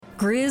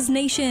Grizz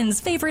Nation's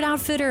favorite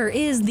outfitter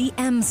is the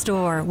M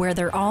Store, where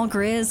they're all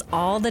Grizz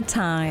all the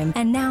time.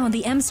 And now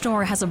the M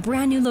Store has a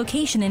brand new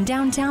location in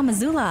downtown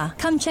Missoula.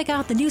 Come check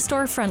out the new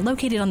storefront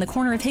located on the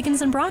corner of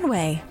Higgins and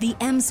Broadway. The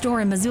M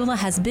Store in Missoula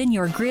has been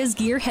your Grizz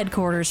gear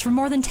headquarters for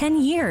more than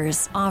 10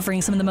 years,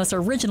 offering some of the most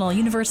original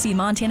University of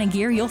Montana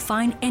gear you'll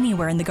find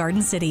anywhere in the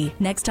Garden City.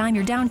 Next time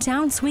you're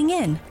downtown, swing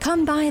in.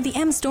 Come by the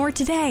M Store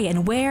today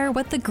and wear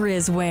what the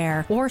Grizz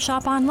wear, or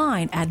shop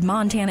online at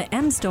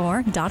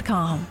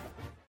montanamstore.com.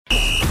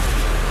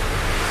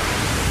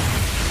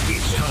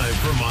 It's time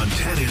for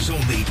Montana's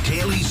only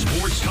daily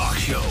sports talk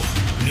show,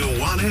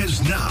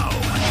 Nuanez Now.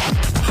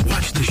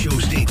 Watch the show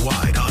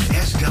statewide on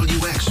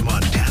SWX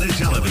Montana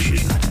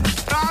Television.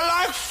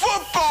 I like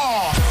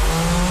football!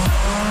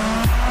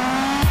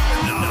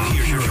 Now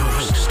here's your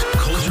host,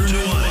 Coulter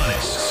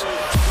Nuanez.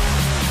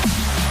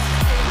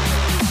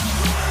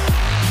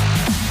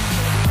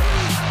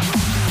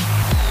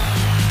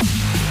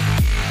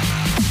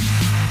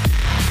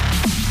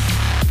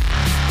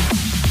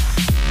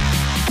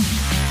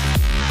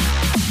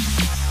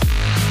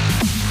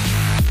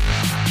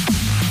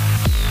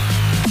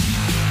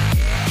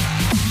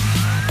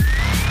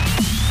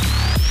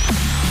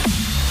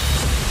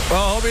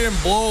 Well, hope you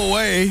didn't blow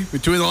away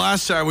between the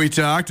last time we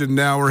talked and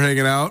now we're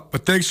hanging out.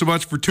 But thanks so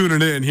much for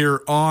tuning in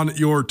here on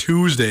your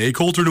Tuesday.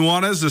 Coulter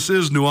Nuanez, this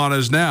is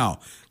Nuanez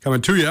Now,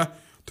 coming to you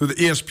through the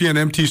ESPN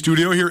MT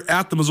studio here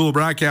at the Missoula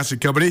Broadcasting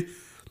Company.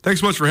 Thanks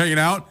so much for hanging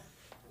out.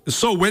 It's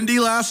so windy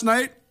last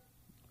night.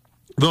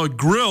 The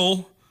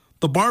grill,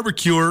 the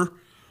barbecuer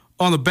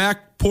on the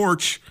back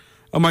porch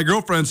of my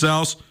girlfriend's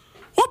house,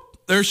 whoop,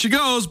 there she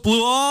goes,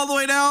 blew all the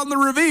way down the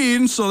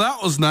ravine. So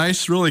that was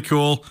nice, really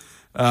cool.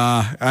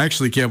 I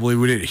actually can't believe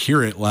we didn't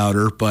hear it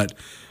louder, but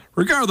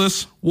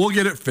regardless, we'll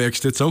get it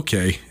fixed. It's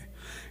okay.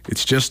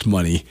 It's just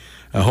money.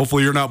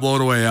 Hopefully you're not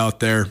blown away out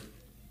there.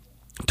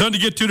 Ton to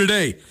get to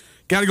today.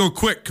 Got to go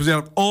quick because we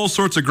have all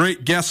sorts of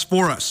great guests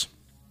for us.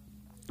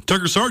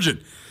 Tucker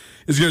Sargent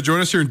is going to join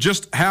us here in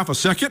just half a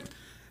second.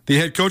 The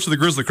head coach of the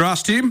Grizz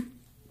lacrosse team.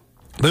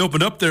 They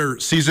opened up their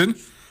season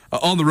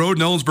on the road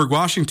in Ellensburg,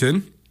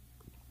 Washington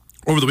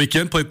over the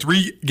weekend, played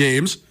 3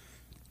 games.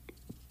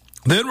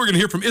 Then we're going to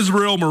hear from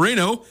Israel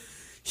Moreno.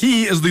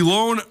 He is the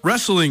lone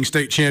wrestling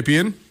state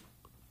champion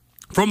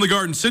from the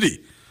Garden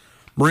City.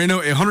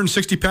 Moreno, a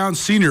 160-pound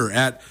senior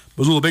at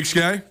Missoula Big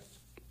Sky,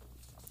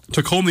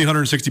 took home the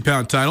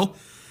 160-pound title.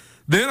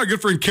 Then our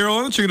good friend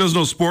Carolyn, she doesn't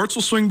know sports,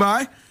 will swing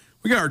by.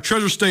 We got our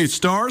Treasure State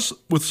stars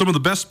with some of the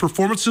best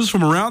performances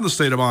from around the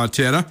state of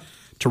Montana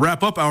to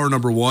wrap up hour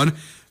number 1.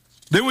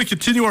 Then we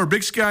continue our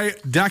Big Sky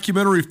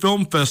Documentary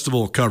Film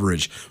Festival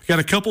coverage. We got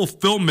a couple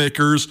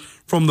filmmakers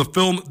from the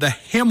film The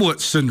Hamlet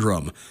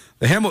Syndrome.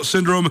 The Hamlet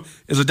Syndrome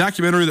is a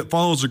documentary that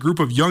follows a group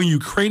of young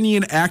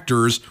Ukrainian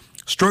actors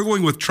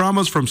struggling with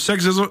traumas from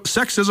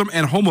sexism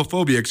and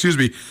homophobia,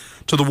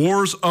 to the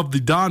wars of the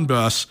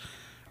Donbass.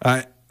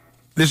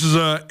 This is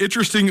an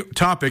interesting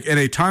topic and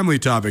a timely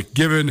topic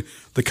given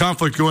the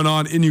conflict going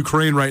on in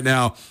Ukraine right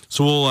now.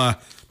 So we'll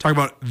talk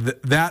about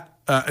that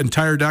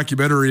entire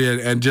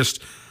documentary and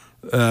just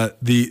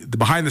the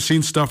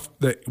behind-the-scenes stuff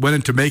that went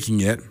into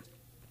making it.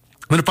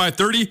 Then at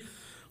 5:30,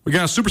 we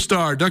got a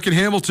superstar, Duncan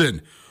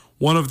Hamilton,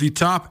 one of the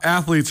top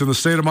athletes in the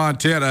state of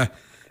Montana.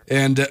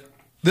 And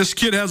this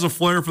kid has a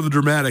flair for the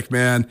dramatic,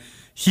 man.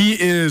 He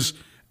is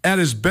at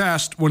his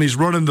best when he's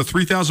running the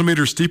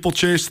 3,000-meter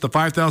steeplechase, the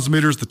 5,000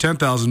 meters, the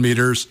 10,000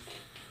 meters.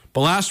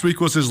 But last week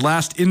was his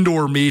last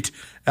indoor meet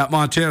at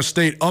Montana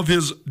State of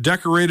his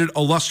decorated,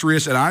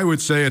 illustrious, and I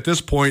would say at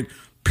this point,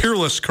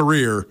 peerless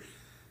career.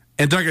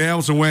 And Duncan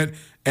Hamilton went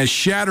and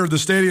shattered the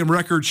stadium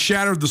record,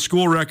 shattered the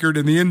school record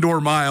in the indoor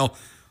mile.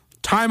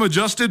 Time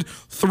adjusted,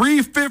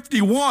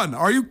 3:51.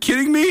 Are you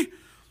kidding me?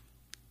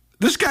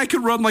 This guy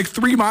could run like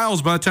 3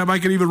 miles by the time I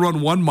could even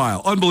run 1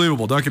 mile.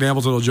 Unbelievable. Duncan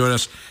Hamilton will join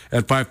us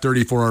at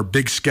 5:30 for our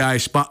Big Sky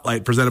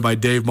Spotlight presented by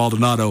Dave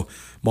Maldonado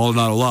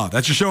Law.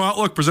 That's your show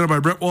outlook presented by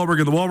Brent Wahlberg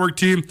and the Wahlberg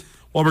team.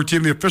 Wahlberg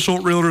team, the official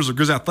realtors of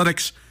Grizz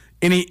Athletics.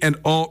 Any and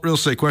all real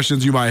estate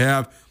questions you might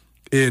have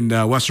in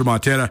Western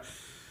Montana,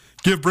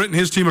 give Brent and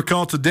his team a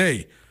call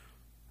today.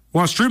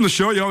 Want to stream the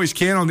show? You always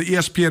can on the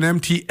ESPN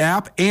MT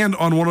app and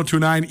on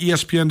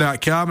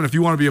 1029ESPN.com. And if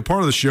you want to be a part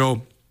of the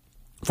show,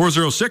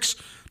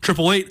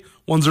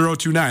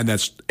 406-888-1029.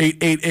 That's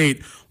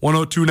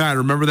 888-1029.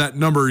 Remember that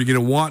number. You're going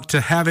to want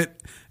to have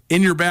it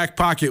in your back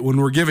pocket when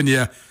we're giving you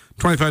a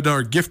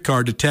 $25 gift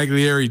card to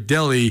Taglieri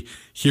Deli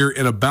here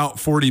in about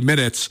 40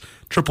 minutes.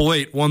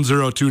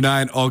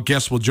 888-1029. All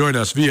guests will join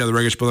us via the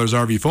Regish Brothers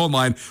RV phone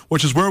line,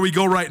 which is where we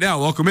go right now.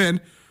 Welcome in.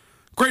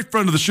 Great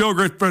friend of the show,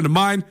 great friend of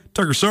mine,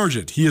 Tucker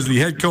Sargent. He is the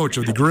head coach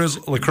of the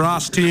Grizz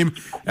lacrosse team,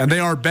 and they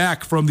are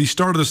back from the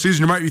start of the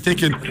season. You might be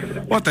thinking,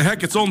 what the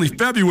heck, it's only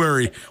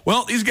February.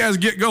 Well, these guys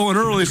get going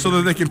early so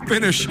that they can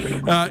finish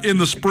in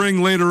the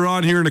spring later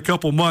on here in a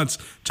couple months.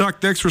 Tuck,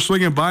 thanks for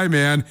swinging by,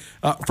 man.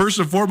 First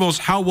and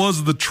foremost, how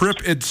was the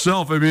trip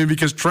itself? I mean,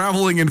 because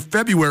traveling in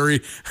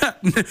February,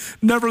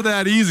 never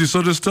that easy.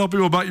 So just tell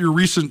people about your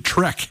recent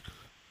trek.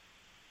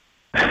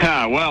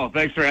 Well,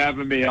 thanks for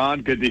having me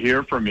on. Good to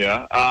hear from you.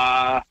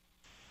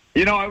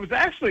 I was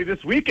actually,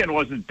 this weekend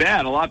wasn't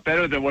bad. A lot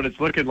better than what it's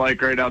looking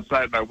like right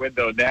outside my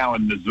window now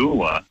in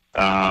Missoula.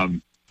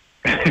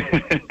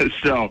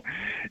 So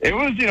it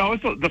was,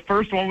 the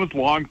first one was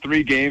long,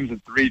 3 games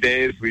in 3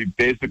 days. We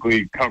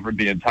basically covered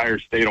the entire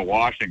state of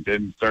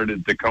Washington,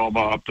 started Tacoma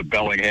up to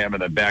Bellingham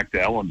and then back to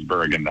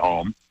Ellensburg and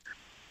home.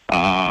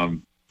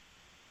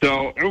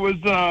 So it was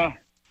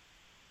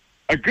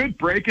a good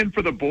break-in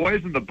for the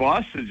boys in the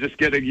bus and just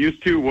getting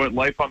used to what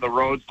life on the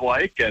road's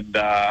like. And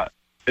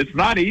it's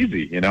not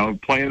easy,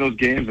 playing those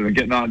games and then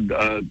getting on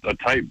a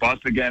tight bus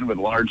again with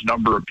a large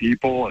number of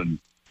people and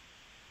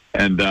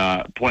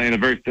playing a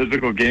very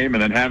physical game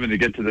and then having to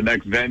get to the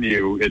next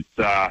venue. It's,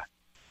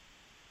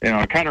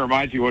 it kind of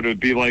reminds you what it would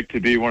be like to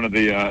be one of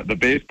the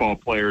baseball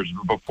players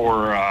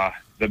before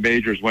the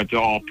majors went to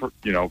all,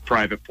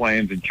 private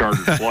planes and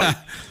chartered flights.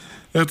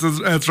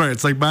 That's right.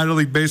 It's like minor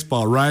league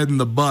baseball, riding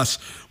the bus.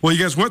 Well,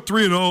 you guys went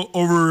 3-0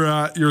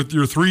 over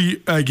your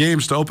 3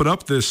 games to open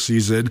up this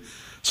season.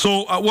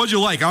 So what'd you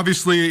like?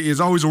 Obviously, it's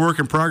always a work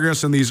in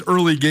progress in these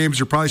early games.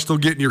 You're probably still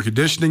getting your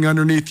conditioning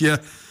underneath you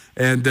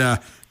and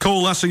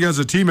coalescing as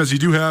a team, as you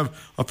do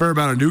have a fair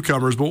amount of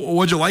newcomers. But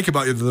what'd you like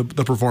about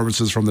the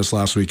performances from this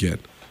last weekend?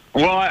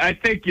 Well, I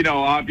think,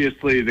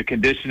 obviously the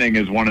conditioning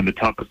is one of the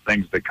toughest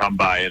things to come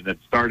by. And then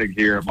starting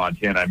here in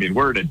Montana, I mean,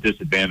 we're at a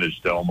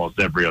disadvantage to almost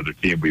every other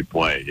team we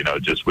play,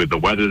 just with the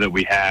weather that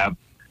we have,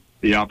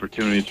 the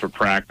opportunities for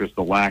practice,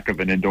 the lack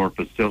of an indoor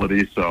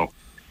facility. So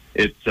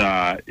it's,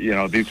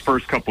 these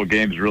first couple of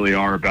games really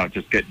are about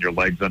just getting your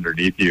legs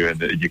underneath you.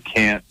 And you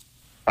can't,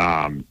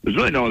 there's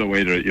really no other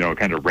way to,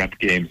 kind of rep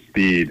game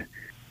speed.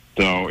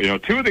 So,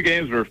 2 of the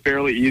games were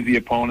fairly easy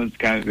opponents.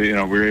 Kind of, we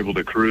were able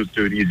to cruise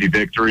to an easy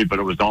victory, but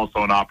it was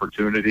also an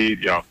opportunity.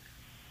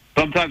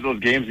 Sometimes those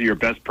games are your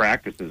best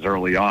practices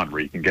early on,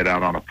 where you can get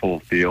out on a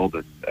full field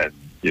and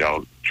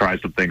try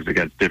some things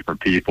against different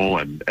people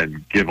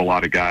and give a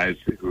lot of guys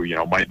who,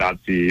 might not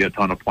see a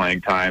ton of playing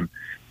time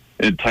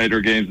in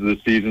tighter games of the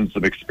season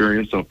some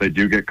experience. So if they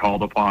do get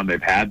called upon,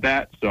 they've had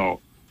that.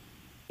 So,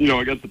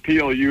 against the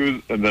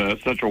PLUs and the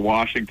Central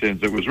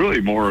Washingtons, it was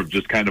really more of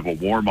just kind of a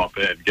warm-up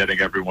and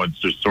getting everyone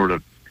just sort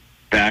of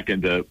back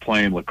into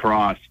playing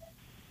lacrosse.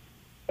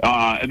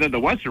 And then the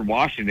Western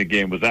Washington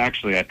game was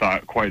actually, I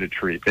thought, quite a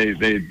treat.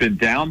 They'd been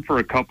down for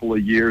a couple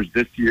of years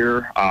this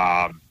year.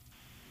 That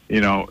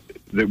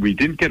we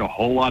didn't get a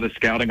whole lot of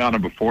scouting on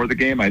them before the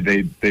game.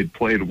 They'd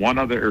played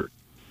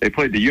they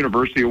played the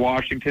University of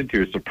Washington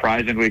to a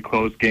surprisingly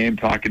close game.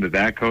 Talking to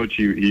that coach,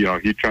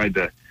 he tried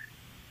to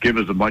give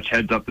us as much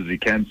heads up as he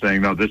can,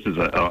 saying, no, this is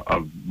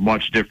a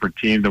much different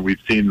team than we've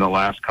seen the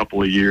last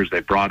couple of years. They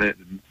brought it.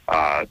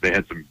 They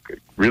had some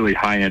really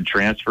high-end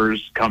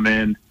transfers come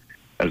in,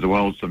 as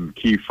well as some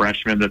key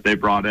freshmen that they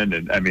brought in.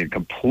 And, I mean,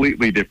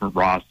 completely different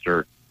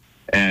roster.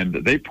 And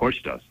they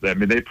pushed us. I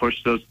mean, they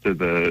pushed us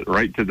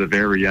right to the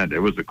very end. It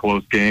was a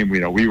close game.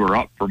 We were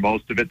up for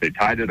most of it. They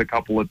tied it a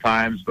couple of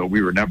times, but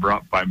we were never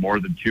up by more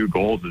than 2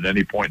 goals at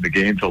any point in the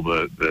game till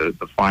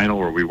the final,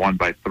 where we won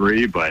by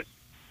 3. But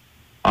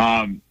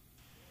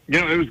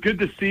it was good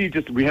to see.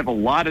 Just we have a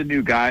lot of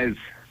new guys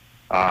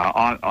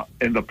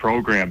in the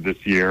program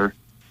this year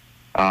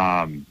who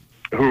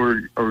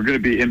are going to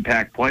be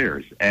impact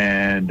players,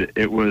 and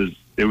it was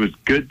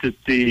good to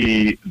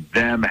see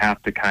them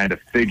have to kind of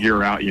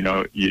figure out.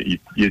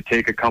 You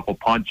take a couple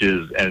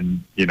punches,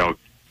 and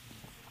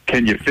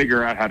can you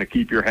figure out how to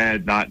keep your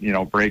head, not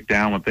break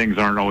down when things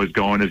aren't always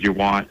going as you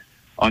want.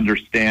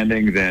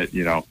 Understanding that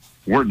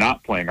we're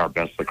not playing our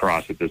best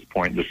lacrosse at this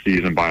point in the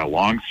season by a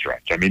long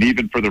stretch. I mean,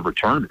 even for the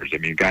returners,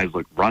 guys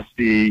look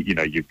rusty.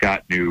 You've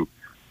got new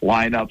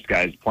lineups,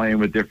 guys playing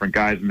with different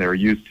guys than they were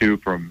used to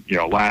from,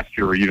 last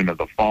year or even in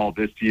the fall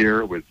this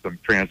year with some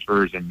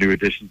transfers and new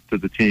additions to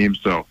the team.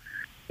 So,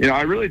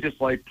 I really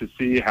just like to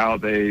see how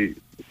they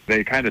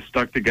kind of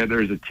stuck together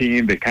as a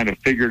team. They kind of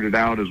figured it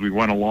out as we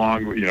went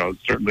along.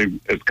 Certainly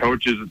as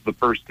coaches, it's the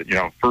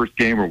first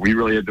game where we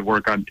really had to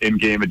work on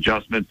in-game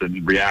adjustments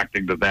and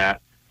reacting to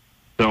that.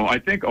 So I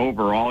think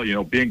overall,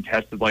 being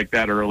tested like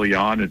that early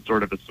on in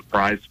sort of a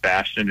surprise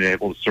fashion and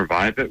able to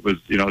survive it was,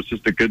 it's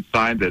just a good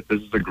sign that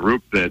this is a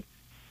group that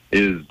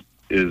is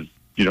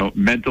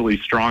mentally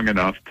strong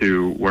enough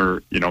to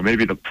where,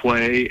 maybe the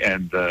play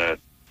and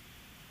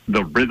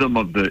the rhythm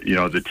of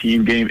the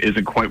team game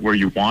isn't quite where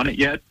you want it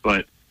yet,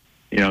 but,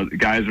 the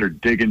guys are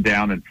digging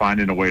down and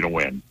finding a way to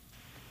win.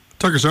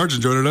 Tucker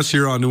Sargent joining us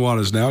here on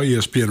Nuanez Now,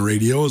 ESPN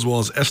Radio, as well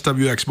as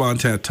SWX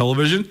Montana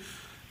Television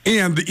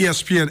and the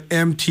ESPN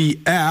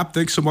MT app.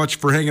 Thanks so much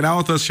for hanging out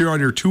with us here on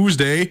your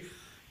Tuesday.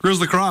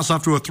 Grizz Lacrosse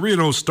off to a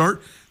 3-0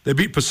 start. They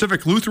beat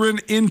Pacific Lutheran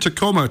in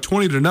Tacoma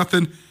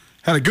 20-0.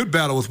 Had a good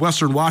battle with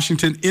Western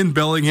Washington in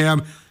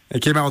Bellingham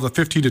and came out with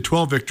a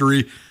 15-12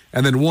 victory,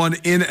 and then won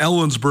in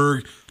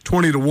Ellensburg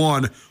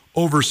 20-1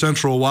 over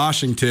Central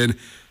Washington.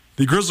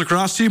 The Grizz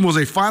Lacrosse team was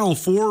a Final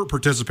Four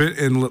participant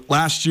in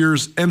last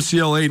year's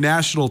MCLA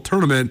National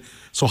Tournament,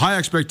 so high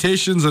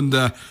expectations and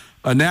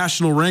a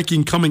national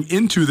ranking coming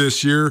into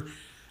this year.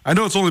 I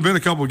know it's only been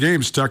a couple of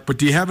games, Tuck, but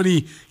do you have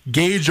any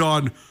gauge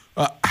on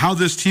how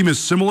this team is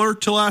similar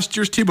to last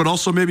year's team, but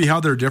also maybe how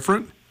they're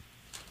different?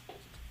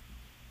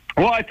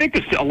 Well, I think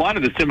a lot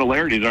of the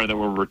similarities are that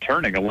we're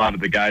returning a lot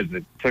of the guys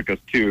that took us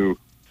to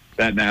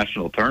that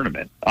national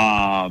tournament.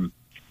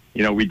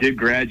 We did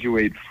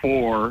graduate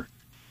 4.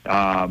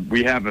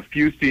 We have a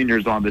few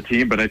seniors on the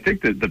team, but I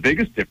think that the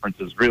biggest difference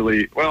is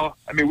really,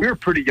 we were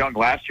pretty young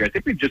last year. I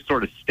think we've just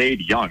sort of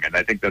stayed young, and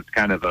I think that's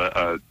kind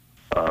of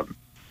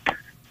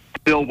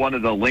still one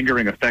of the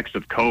lingering effects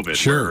of COVID.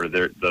 Sure. Where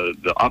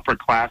the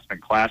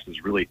upperclassmen class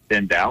is really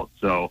thinned out.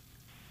 So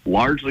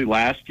largely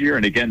last year,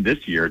 and again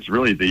this year, it's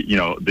really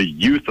the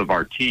youth of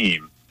our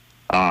team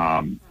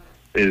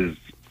is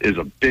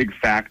a big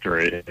factor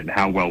in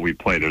how well we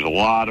play. There's a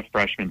lot of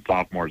freshmen,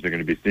 sophomores that are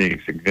going to be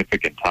seeing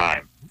significant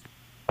time.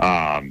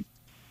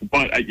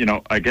 But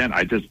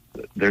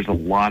there's a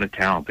lot of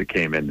talent that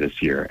came in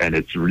this year, and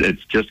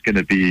it's just going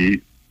to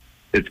be,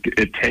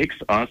 it takes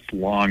us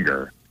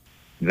longer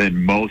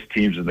than most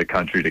teams in the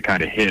country to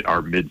kind of hit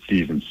our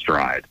midseason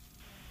stride.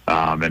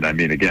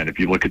 Again, if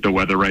you look at the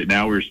weather right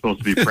now, we were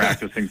supposed to be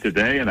practicing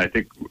today, and I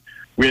think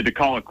we had to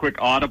call a quick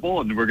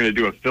audible, and we're going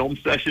to do a film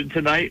session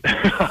tonight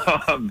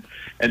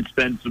and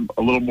spend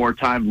a little more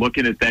time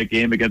looking at that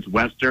game against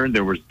Western.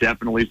 There was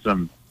definitely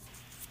some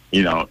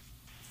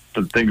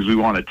things we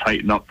want to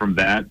tighten up from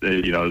that,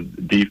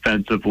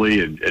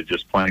 defensively and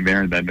just playing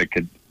there, and then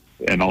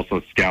and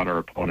also scout our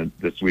opponent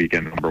this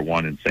weekend, number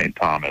 1 in St.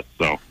 Thomas.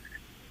 So,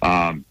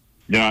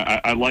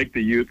 I like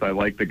the youth. I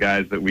like the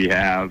guys that we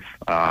have.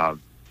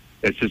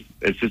 It's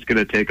just going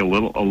to take a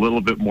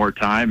little bit more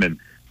time, and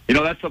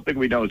that's something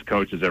we know as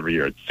coaches every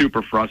year. It's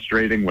super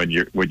frustrating when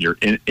you're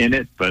in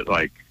it, but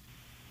like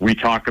we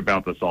talk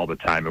about this all the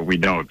time, and we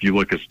know if you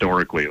look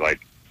historically,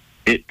 like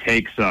it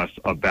takes us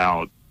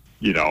about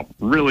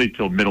really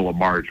till middle of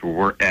March where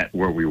we're at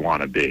where we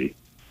want to be.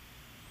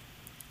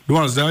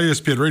 Nuanez Now,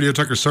 ESPN Radio.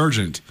 Tucker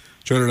Sargent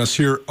joining us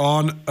here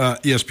on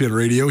ESPN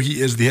Radio.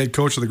 He is the head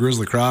coach of the Grizz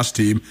lacrosse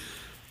team.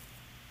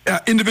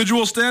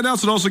 Individual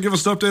standouts, and also give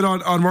us an update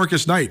on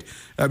Marcus Knight,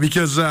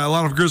 because a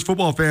lot of Grizz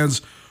football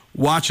fans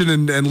watching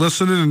and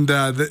listening, and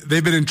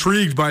they've been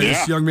intrigued by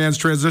this young man's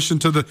transition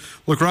to the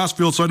lacrosse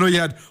field. So I know you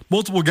had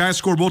multiple guys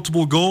score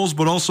multiple goals,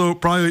 but also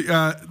probably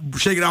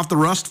shaking off the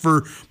rust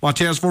for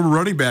Montana's former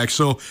running back.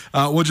 So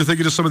what'd you think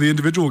of just some of the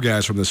individual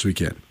guys from this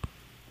weekend?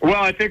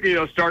 Well, I think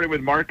starting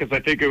with Marcus, I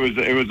think it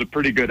was a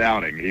pretty good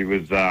outing. He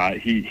was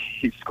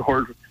he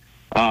scored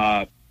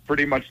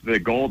pretty much the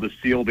goal to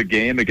seal the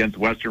game against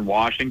Western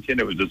Washington.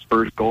 It was his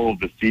first goal of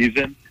the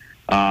season,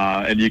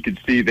 and you can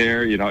see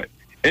there,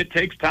 it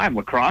takes time.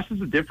 Lacrosse is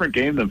a different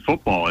game than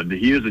football, and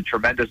he is a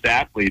tremendous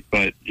athlete,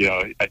 but,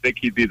 I think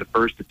he'd be the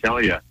first to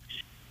tell you,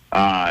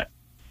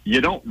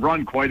 you don't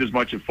run quite as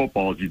much in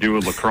football as you do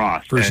in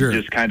lacrosse. For sure.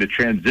 Just kind of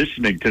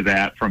transitioning to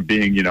that from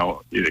being,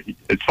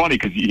 it's funny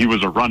because he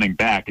was a running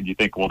back, and you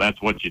think, well,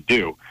 that's what you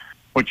do.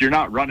 But you're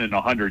not running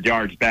 100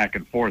 yards back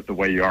and forth the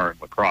way you are in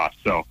lacrosse.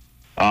 So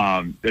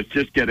it's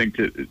just getting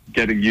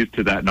used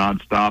to that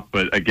nonstop.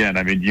 But, again,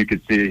 you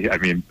could see,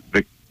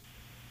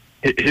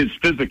 his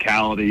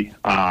physicality,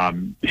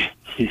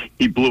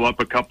 he blew up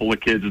a couple of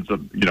kids in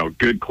some,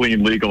 good,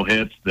 clean, legal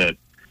hits that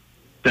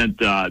sent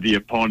the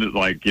opponent,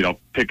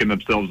 picking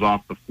themselves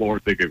off the floor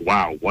thinking,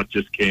 wow, what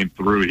just came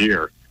through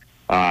here?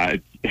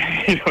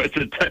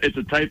 It's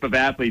a type of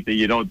athlete that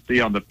you don't see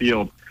on the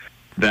field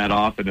that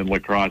often in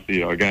lacrosse.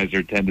 Guys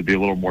tend to be a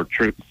little more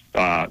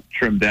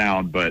trimmed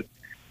down, but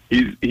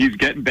he's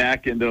getting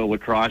back into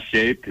lacrosse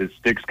shape. His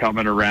stick's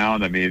coming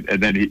around.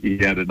 And then he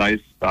had a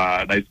nice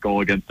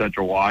goal against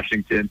Central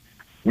Washington.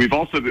 We've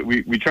also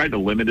we tried to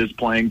limit his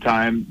playing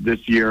time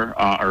this year,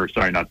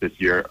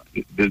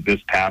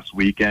 this past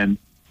weekend.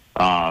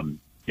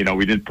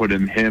 We didn't put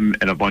him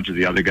and a bunch of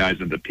the other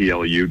guys in the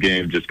PLU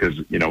game just because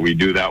we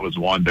knew that was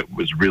one that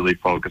was really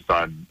focused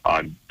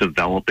on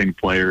developing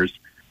players.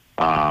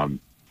 But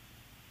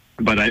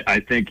I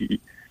think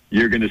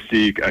you're going to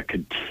see a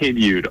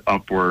continued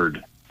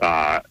upward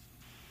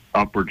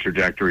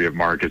trajectory of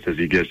Marcus as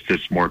he gets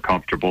just more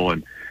comfortable.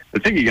 And the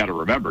thing you got to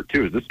remember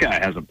too is this guy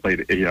hasn't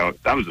played.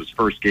 That was his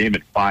first game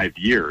in 5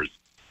 years,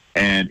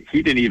 and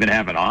he didn't even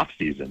have an off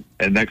season.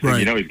 And next thing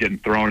you know, he's getting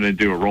thrown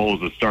into a role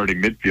as a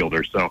starting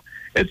midfielder. So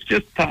it's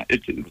just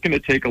it's going to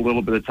take a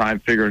little bit of time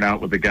figuring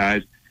out with the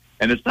guys.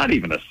 And it's not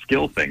even a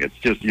skill thing. It's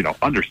just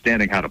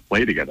understanding how to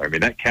play together.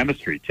 That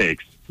chemistry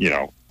takes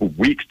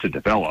weeks to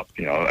develop.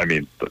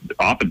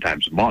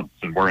 Oftentimes months,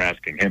 and we're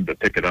asking him to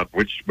pick it up,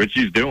 which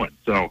he's doing.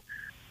 So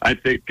I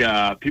think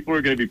people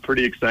are going to be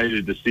pretty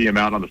excited to see him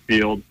out on the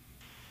field.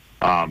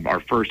 Our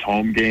first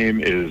home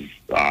game is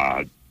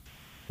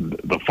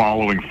the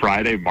following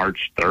Friday,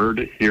 March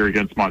 3rd, here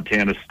against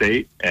Montana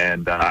State,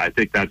 and I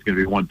think that's going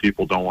to be one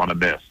people don't want to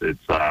miss.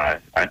 It's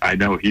I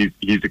know he's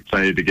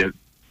excited to get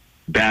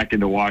back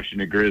into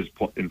Washington Grizz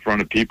in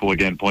front of people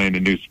again, playing a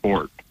new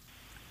sport.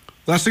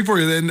 Last thing for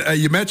you then,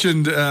 you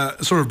mentioned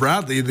sort of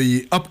Bradley,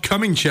 the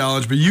upcoming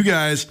challenge, but you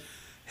guys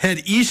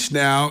head east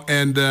now,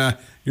 and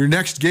your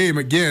next game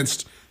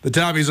against the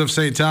Tommies of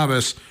St.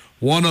 Thomas,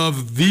 one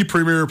of the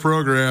premier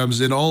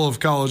programs in all of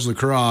college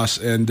lacrosse.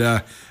 And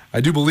I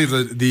do believe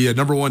the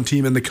number one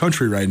team in the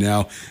country right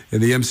now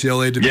in the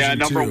MCLA Division Yeah,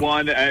 number 2.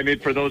 one. I mean,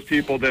 for those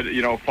people that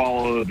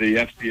follow the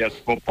FCS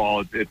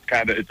football,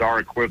 it's our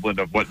equivalent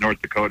of what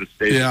North Dakota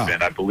State has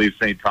been. I believe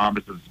St.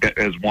 Thomas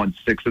has won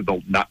 6 of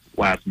the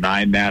last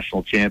 9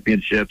 national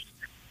championships.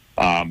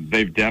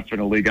 They've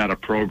definitely got a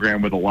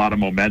program with a lot of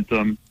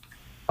momentum.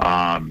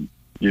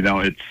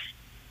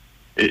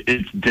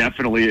 It's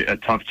definitely a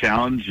tough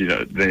challenge.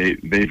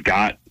 They've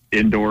got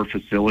indoor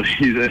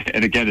facilities,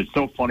 and again, it's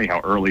so funny how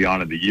early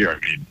on in the year. I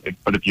mean,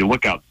 but if you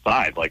look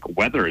outside, like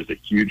weather is a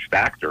huge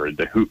factor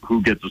into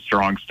who gets a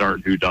strong start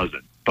and who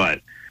doesn't.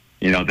 But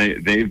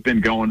they've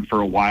been going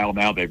for a while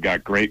now. They've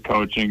got great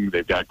coaching.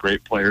 They've got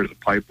great players, a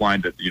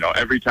pipeline that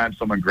every time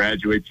someone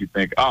graduates, you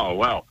think, oh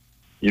well,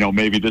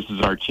 maybe this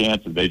is our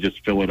chance, and they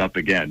just fill it up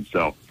again.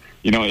 So,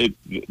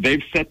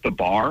 they've set the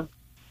bar.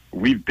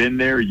 We've been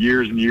there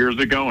years and years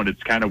ago, and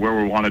it's kind of where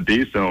we want to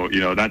be. So,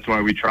 that's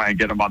why we try and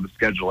get them on the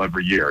schedule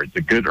every year. It's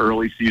a good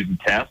early season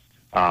test.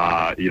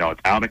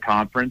 It's out of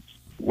conference.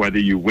 Whether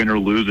you win or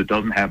lose, it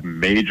doesn't have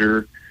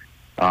major.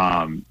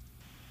 If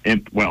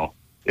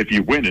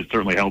you win, it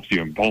certainly helps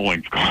you in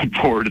bowling going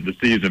forward in the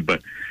season.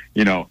 But,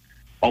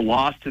 a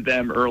loss to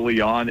them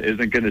early on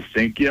isn't going to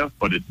sink you,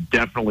 but it's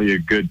definitely a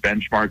good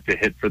benchmark to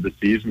hit for the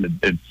season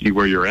and see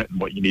where you're at and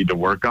what you need to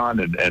work on.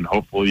 And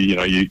hopefully,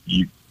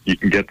 you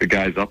can get the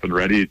guys up and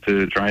ready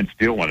to try and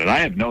steal one. And I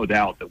have no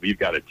doubt that we've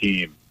got a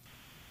team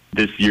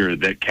this year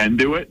that can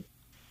do it.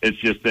 It's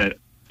just that,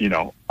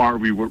 are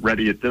we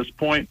ready at this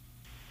point?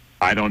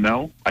 I don't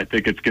know. I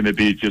think it's going to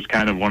be just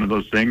kind of one of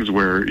those things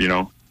where,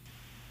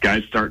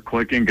 guys start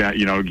clicking,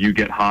 you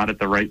get hot at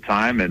the right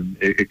time, and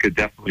it could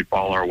definitely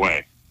fall our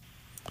way.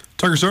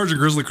 Tucker Sargent,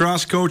 Grizzly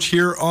Cross coach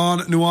here on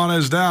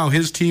Nuanez Now.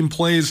 His team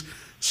plays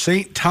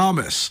St.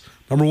 Thomas,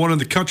 number 1 in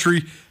the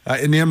country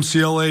in the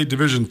MCLA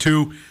Division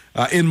 2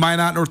 in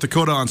Minot, North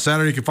Dakota on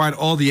Saturday. You can find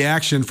all the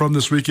action from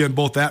this weekend,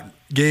 both that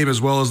game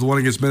as well as the one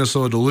against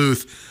Minnesota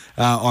Duluth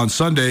on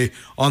Sunday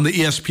on the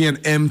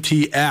ESPN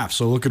MT app.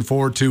 So looking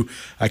forward to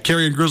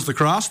carrying Grizzly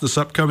Cross this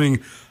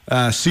upcoming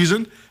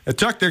season.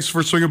 Tuck, thanks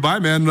for swinging by,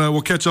 man.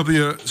 We'll catch up with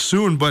you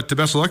soon, but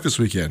best of luck this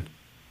weekend.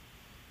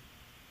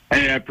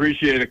 Hey, I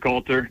appreciate it,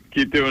 Coulter.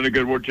 Keep doing a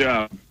good work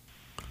job.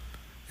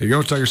 There you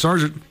go, Tucker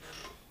Sargent.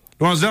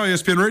 Nuanez Now,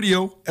 ESPN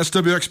Radio,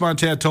 SWX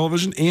Montana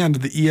Television, and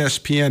the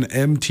ESPN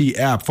MT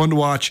app. Fun to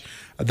watch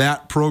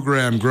that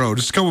program grow.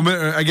 Just a couple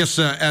minutes, I guess,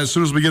 as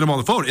soon as we get him on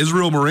the phone,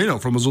 Israel Moreno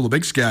from Missoula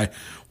Big Sky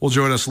will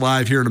join us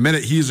live here in a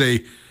minute. He's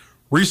a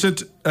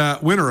recent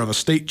winner of a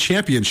state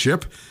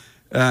championship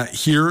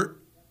here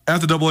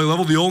at the AA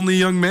level, the only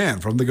young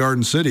man from the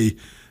Garden City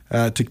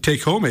to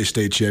take home a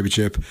state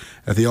championship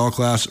at the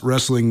all-class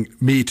wrestling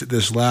meet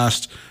this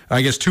last,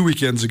 2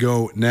 weekends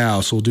ago now.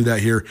 So we'll do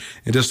that here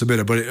in just a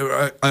minute. But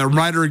a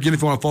reminder again,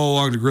 if you want to follow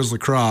along to Grizzly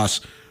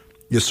Cross,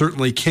 you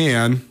certainly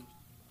can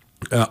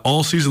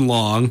all season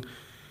long.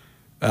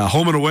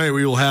 Home and away,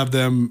 we will have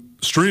them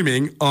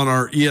streaming on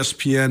our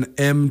ESPN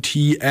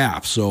MT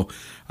app. So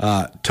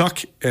Tuck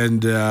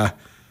and the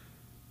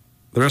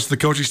rest of the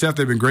coaching staff,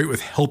 they've been great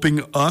with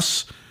helping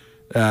us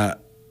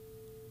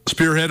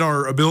spearhead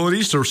our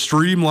abilities to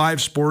stream live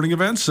sporting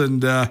events,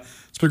 and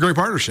it's been a great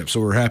partnership.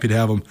 So we're happy to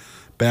have them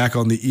back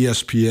on the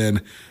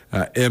ESPN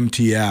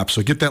MT app.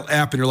 So get that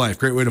app in your life.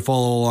 Great way to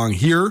follow along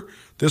here,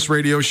 this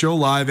radio show,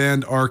 live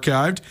and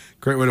archived.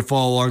 Great way to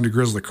follow along to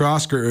Grizzly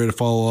Cross. Great way to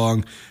follow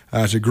along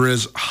to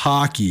Grizz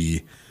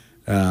Hockey.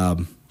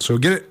 So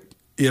get it,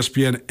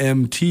 ESPN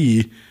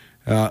MT,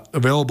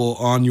 available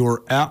on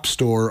your app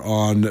store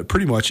on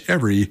pretty much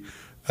every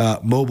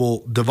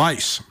mobile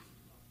device.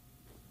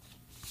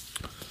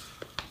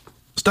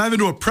 Let's dive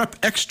into a Prep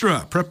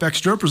Extra. Prep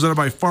Extra presented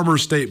by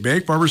Farmers State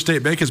Bank. Farmers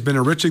State Bank has been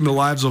enriching the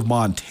lives of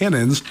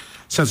Montanans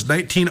since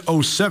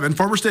 1907.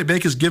 Farmers State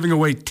Bank is giving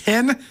away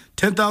 10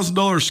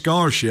 $10,000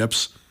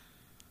 scholarships.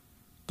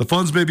 The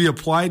funds may be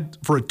applied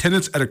for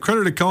attendance at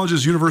accredited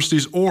colleges,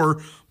 universities,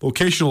 or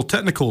vocational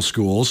technical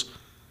schools.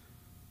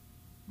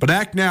 But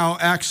act now,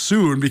 act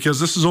soon, because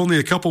this is only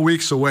a couple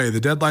weeks away. The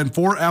deadline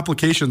for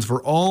applications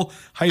for all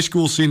high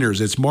school seniors,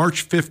 it's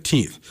March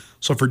 15th.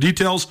 So for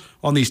details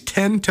on these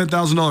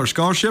 $10,000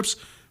 scholarships,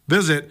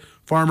 visit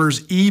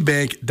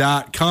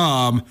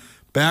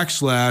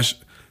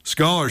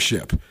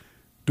farmersebank.com/scholarship.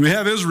 Do we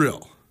have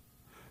Israel?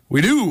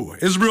 We do.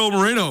 Israel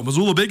Moreno,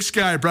 Missoula Big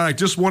Sky product,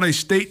 just won a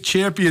state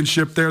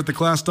championship there at the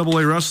Class AA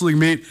wrestling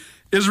meet.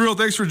 Israel,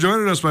 thanks for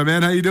joining us, my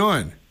man. How you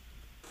doing?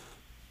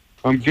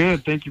 I'm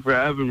good. Thank you for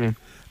having me.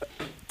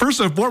 First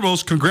and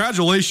foremost,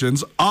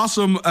 congratulations.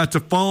 Awesome to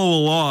follow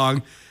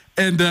along.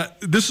 And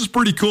this is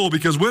pretty cool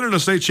because winning a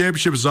state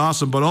championship is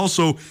awesome, but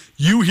also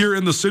you here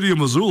in the city of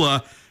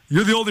Missoula,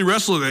 you're the only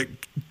wrestler that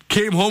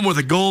came home with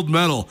a gold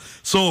medal.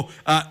 So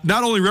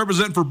not only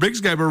representing for Big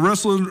Sky, but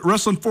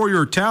wrestling for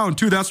your town,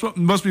 too. That's what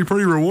must be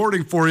pretty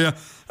rewarding for you.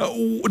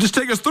 Just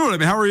take us through it. I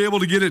mean, how are you able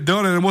to get it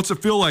done, and what's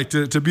it feel like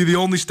to be the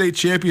only state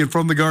champion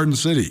from the Garden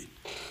City?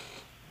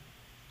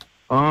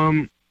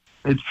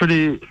 It's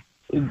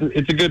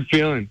a good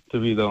feeling to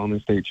be the only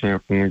state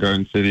champ in the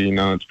Garden City. You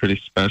know, it's pretty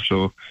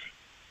special.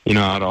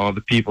 out of all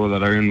the people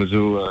that are in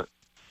Missoula,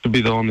 to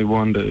be the only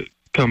one to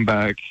come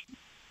back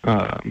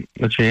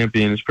a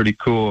champion is pretty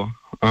cool.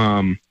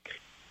 And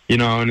it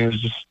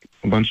was just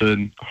a bunch of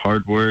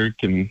hard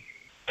work and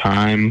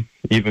time,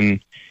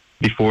 even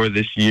before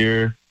this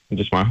year,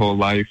 just my whole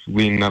life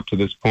leading up to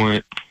this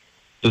point.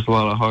 Just a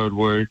lot of hard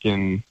work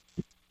and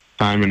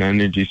time and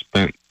energy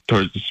spent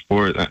towards the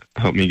sport that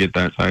helped me get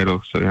that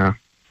title. So, yeah.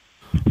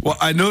 Well,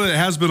 I know that it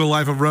has been a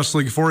life of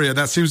wrestling for you.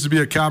 That seems to be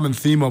a common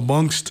theme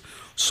amongst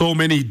so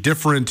many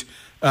different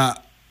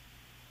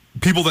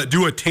people that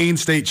do attain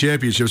state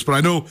championships. But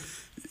I know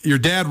your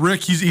dad,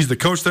 Rick, he's the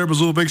coach there,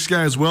 Missoula Big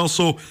Sky as well.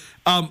 So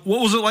what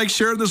was it like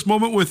sharing this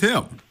moment with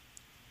him?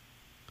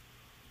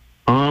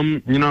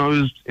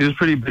 It was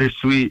pretty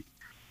bittersweet.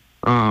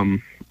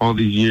 All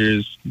these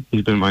years,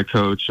 he's been my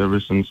coach ever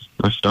since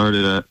I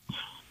started at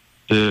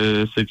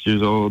 6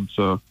 years old.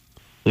 So,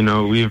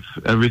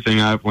 everything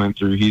I've went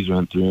through, he's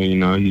went through.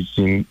 He's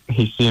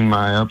seen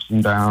my ups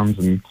and downs,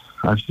 and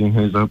I've seen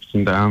his ups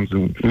and downs,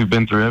 and we've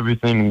been through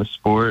everything in the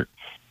sport.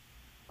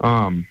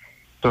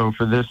 So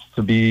for this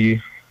to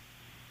be,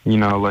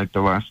 like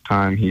the last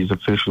time he's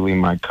officially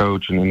my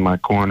coach and in my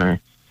corner,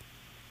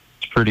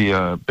 it's pretty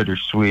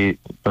bittersweet,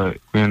 but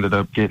we ended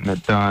up getting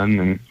it done,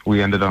 and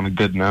we ended on a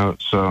good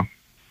note. So,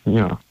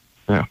 yeah.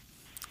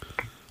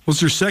 Well,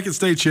 it's your second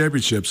state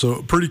championship,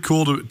 so pretty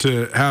cool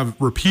to have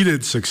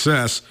repeated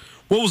success.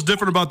 What was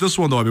different about this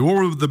one, though? I mean, what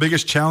were the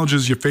biggest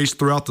challenges you faced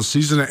throughout the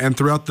season and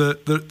throughout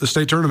the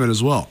state tournament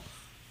as well?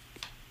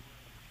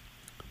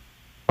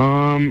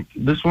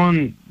 This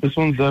one's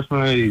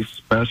definitely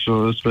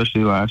special,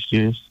 especially last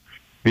year's,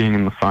 being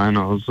in the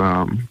finals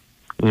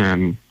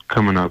and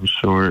coming up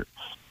short.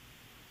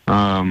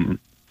 Can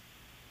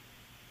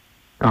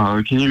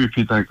you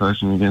repeat that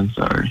question again?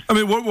 Sorry. I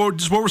mean, what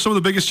were some of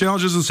the biggest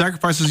challenges and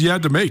sacrifices you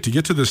had to make to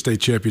get to the state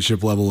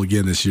championship level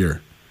again this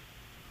year?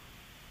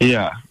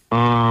 Yeah.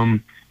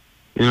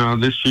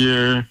 This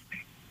year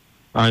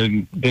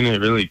I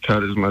didn't really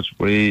cut as much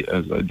weight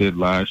as I did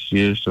last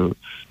year, so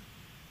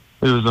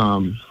it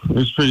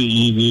was pretty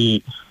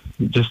easy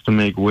just to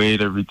make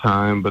weight every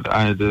time, but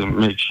I had to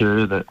make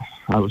sure that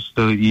I was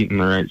still eating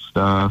the right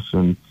stuff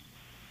and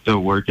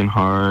still working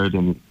hard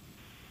and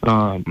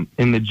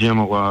in the gym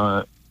a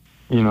lot,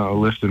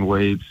 lifting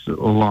weights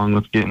along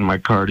with getting my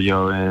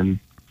cardio in.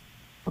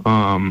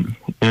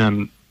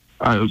 And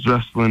I was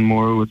wrestling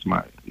more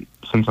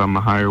since I'm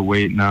a higher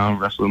weight now, I'm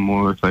wrestling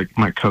more with like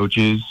my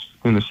coaches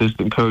and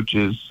assistant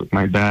coaches,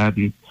 my dad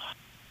and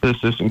the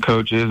assistant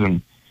coaches,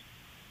 and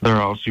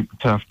they're all super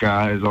tough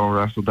guys, all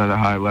wrestled at a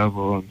high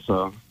level. And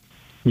so,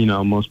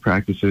 most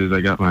practices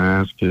I got my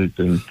ass kicked,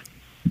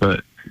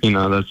 but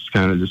that's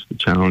kind of just the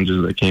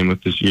challenges that came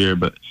with this year,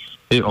 but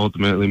it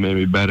ultimately made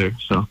me better.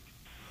 So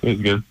it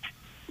was good.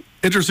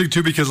 Interesting,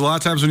 too, because a lot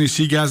of times when you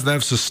see guys that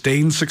have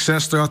sustained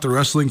success throughout their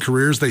wrestling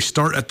careers, they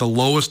start at the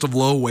lowest of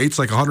low weights,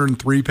 like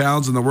 103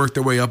 pounds, and they work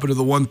their way up into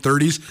the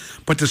 130s.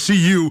 But to see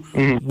you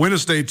win a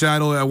state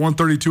title at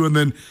 132 and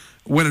then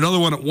win another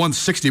one at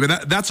 160,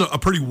 but that's a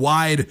pretty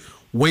wide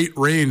weight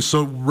range.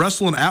 So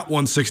wrestling at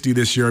 160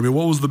 this year, I mean,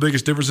 what was the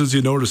biggest differences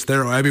you noticed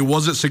there? I mean,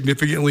 was it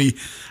significantly,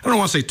 I don't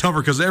want to say tougher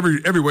because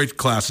every weight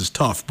class is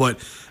tough, but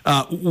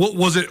what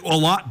was it a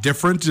lot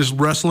different, just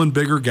wrestling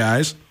bigger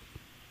guys?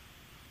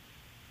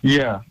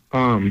 Yeah.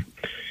 So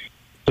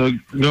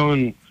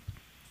going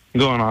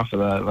off of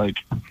that, like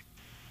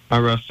I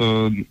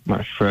wrestled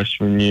my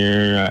freshman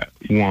year at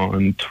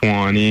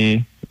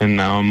 120, and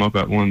now I'm up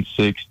at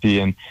 160.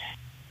 And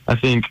I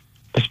think,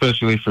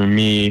 especially for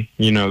me,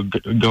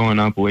 going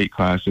up weight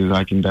classes,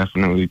 I can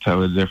definitely tell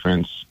the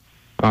difference.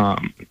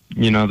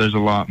 There's a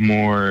lot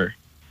more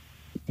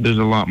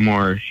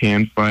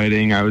hand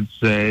fighting, I would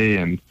say,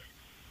 and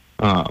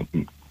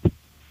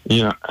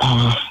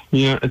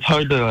it's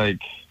hard to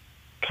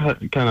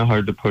kind of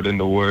hard to put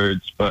into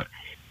words, but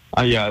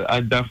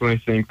I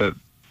definitely think that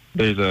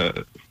there's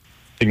a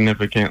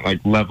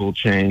significant level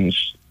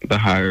change the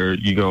higher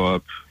you go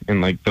up in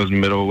those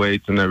middle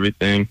weights and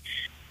everything.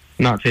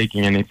 Not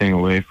taking anything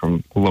away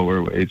from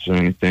lower weights or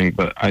anything,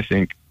 but I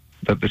think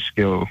that the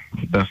skill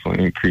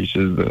definitely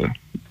increases the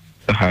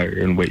higher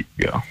in weight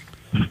you go.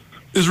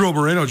 Israel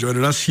Moreno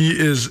joining us. He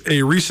is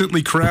a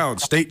recently crowned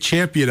state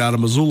champion out of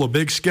Missoula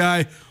Big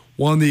Sky,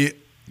 won the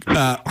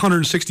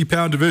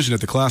 160-pound division at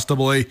the Class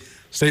AA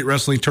state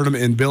wrestling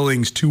tournament in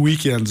Billings 2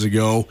 weekends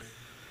ago.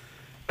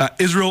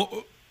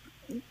 Israel,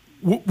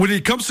 when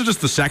it comes to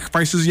just the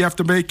sacrifices you have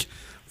to make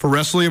for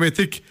wrestling, I mean, I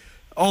think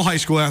all high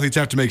school athletes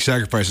have to make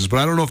sacrifices, but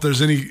I don't know if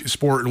there's any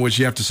sport in which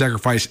you have to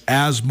sacrifice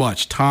as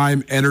much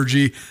time,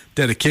 energy,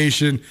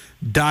 dedication,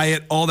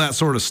 diet, all that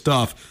sort of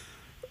stuff.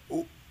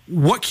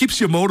 What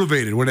keeps you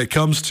motivated when it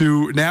comes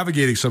to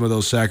navigating some of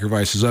those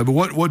sacrifices? I mean,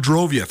 what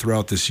drove you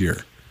throughout this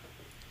year?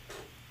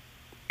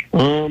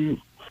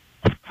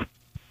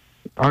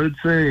 I would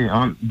say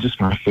just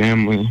my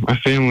family. My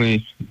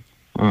family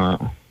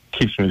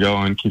keeps me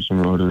going, keeps me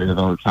motivated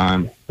all the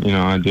time.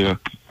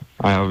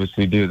 I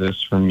obviously do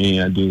this for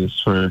me. I do this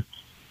for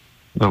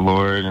the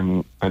Lord,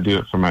 and I do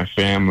it for my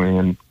family.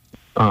 And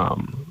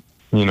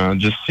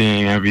just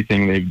seeing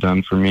everything they've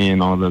done for me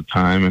and all the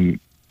time and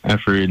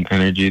effort and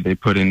energy they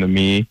put into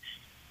me,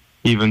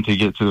 even to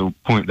get to the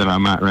point that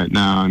I'm at right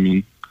now. I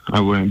mean, I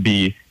wouldn't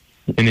be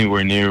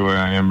anywhere near where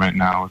I am right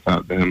now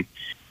without them.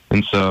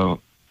 And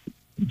so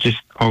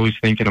just always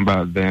thinking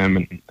about them,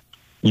 and,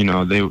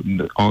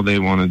 all they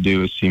want to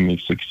do is see me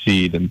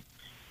succeed, and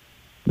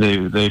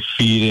they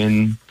feed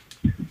in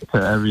to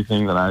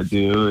everything that I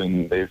do,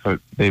 and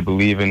they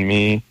believe in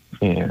me.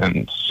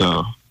 And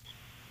so,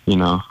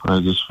 I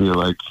just feel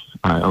like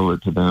I owe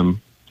it to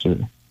them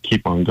to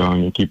keep on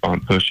going and keep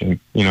on pushing.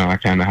 I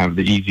kind of have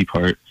the easy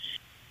part.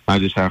 I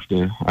just have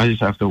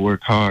to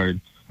work hard.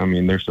 I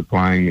mean, they're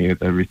supplying me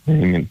with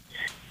everything and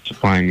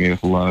supplying me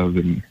with love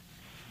and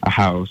a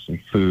house and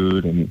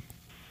food and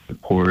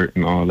support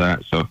and all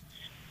that. So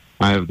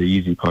I have the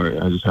easy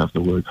part. I just have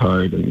to work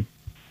hard and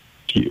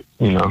keep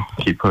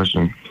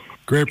pushing.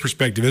 Great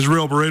perspective.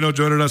 Israel Moreno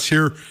joining us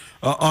here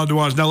on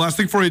Nuanez. Now, last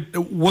thing for you,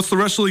 what's the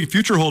wrestling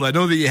future hold? I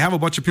know that you have a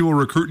bunch of people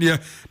recruiting you.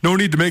 No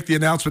need to make the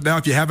announcement now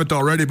if you haven't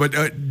already, but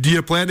do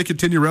you plan to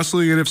continue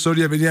wrestling? And if so, do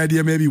you have any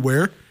idea maybe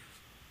where?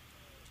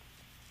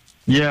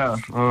 Yeah,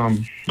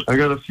 I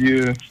got a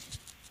few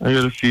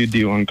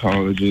D1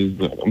 colleges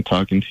that I'm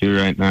talking to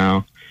right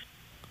now.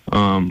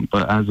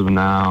 But as of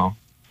now,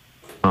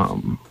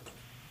 I'm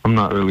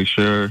not really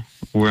sure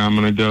where I'm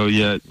going to go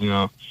yet.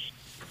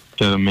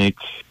 It's a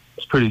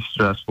pretty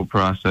stressful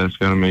process.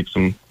 Got to make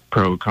some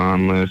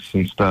pro-con lists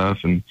and stuff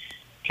and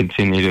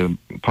continue to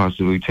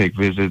possibly take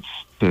visits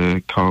to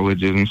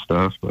colleges and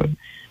stuff. But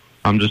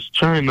I'm just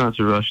trying not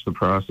to rush the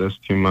process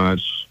too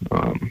much.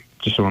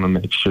 Just want to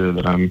make sure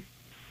that I'm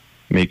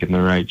making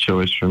the right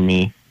choice for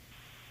me.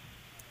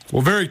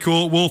 Well, very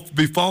cool. We'll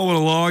be following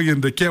along,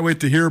 and can't wait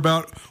to hear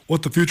about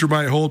what the future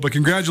might hold. But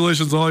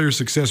congratulations on all your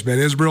success, man.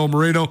 Israel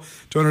Moreno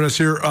joining us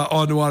here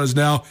on Nuanez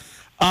Now.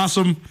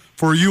 Awesome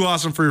for you,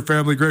 awesome for your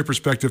family. Great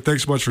perspective.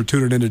 Thanks so much for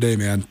tuning in today,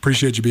 man.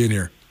 Appreciate you being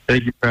here.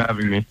 Thank you for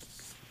having me.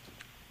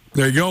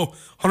 There you go.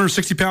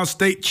 160-pound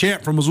state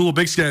champ from Missoula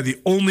Big Sky,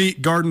 the only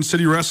Garden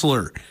City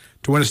wrestler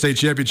to win a state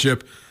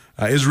championship,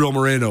 Israel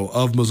Moreno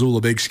of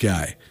Missoula Big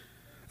Sky.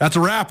 That's a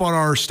wrap on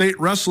our state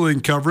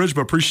wrestling coverage, but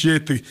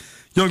appreciate the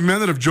young men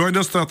that have joined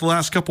us throughout the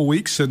last couple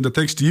weeks, and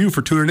thanks to you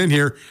for tuning in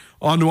here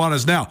on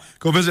Nuanez Now.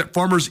 Go visit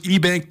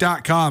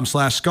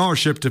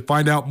farmersebank.com/scholarship to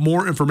find out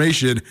more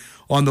information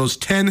on those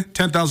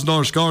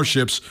 $10,000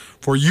 scholarships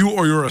for you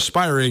or your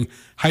aspiring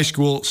high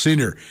school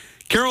senior.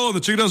 Carol of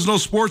the Chicken Doesn't Know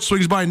Sports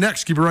swings by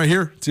next. Keep it right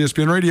here. It's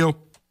ESPN Radio.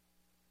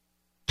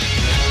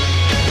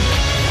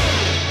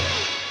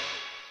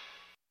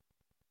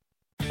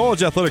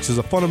 College athletics is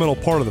a fundamental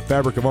part of the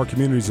fabric of our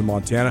communities in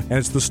Montana, and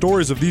it's the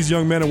stories of these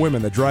young men and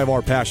women that drive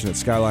our passion at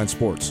Skyline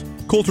Sports.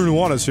 Colter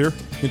Nuanez here.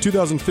 In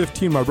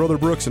 2015, my brother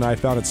Brooks and I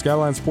founded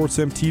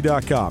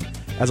SkylineSportsMT.com.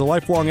 As a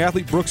lifelong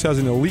athlete, Brooks has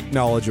an elite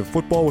knowledge of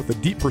football with a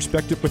deep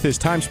perspective with his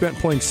time spent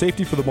playing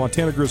safety for the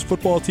Montana Grizz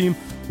football team,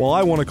 while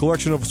I won a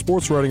collection of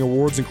sports writing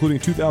awards, including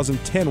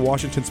 2010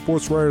 Washington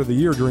Sports Writer of the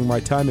Year during my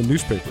time in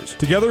newspapers.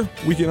 Together,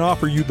 we can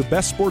offer you the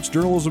best sports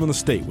journalism in the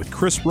state with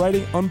crisp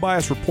writing,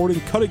 unbiased reporting,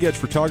 cutting-edge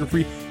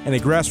photography, and a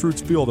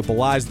grassroots feel that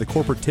belies the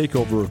corporate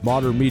takeover of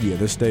modern media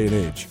this day and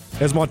age.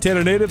 As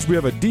Montana natives, we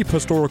have a deep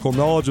historical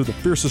knowledge of the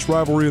fiercest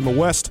rivalry in the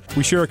West.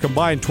 We share a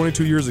combined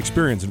 22 years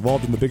experience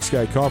involved in the Big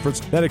Sky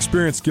Conference. That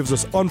experience gives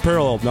us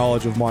unparalleled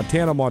knowledge of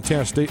Montana,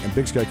 Montana State, and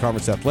Big Sky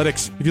Conference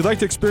athletics. If you'd like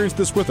to experience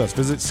this with us,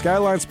 visit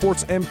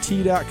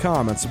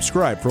SkylineSportsMT.com and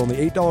subscribe for only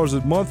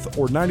 $8 a month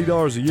or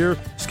 $90 a year.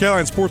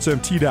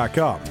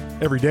 SkylineSportsMT.com.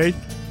 Every day,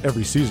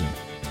 every season.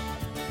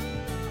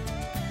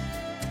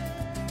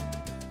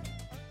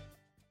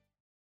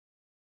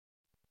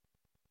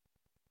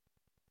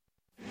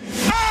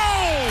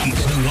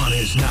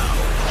 Now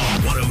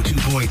on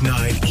 102.9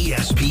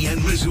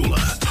 ESPN Missoula.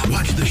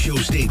 Watch the show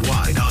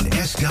statewide on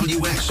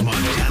SWX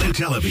Montana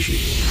Television.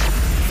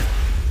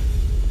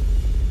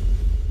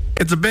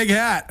 It's a big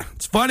hat.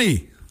 It's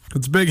funny.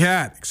 It's a big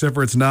hat, except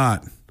for it's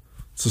not.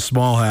 It's a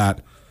small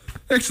hat.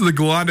 Thanks to the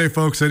Glande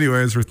folks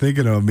anyways for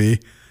thinking of me.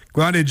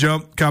 Glande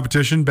jump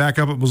competition back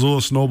up at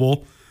Missoula Snow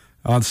Bowl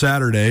on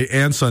Saturday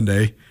and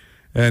Sunday.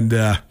 And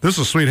this is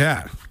a sweet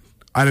hat.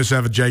 I just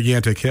have a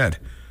gigantic head.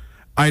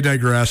 I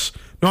digress.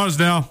 Nuanez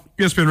Now,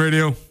 ESPN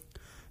Radio.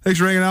 Thanks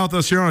for hanging out with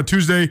us here on a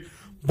Tuesday.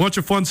 Bunch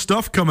of fun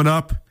stuff coming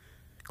up,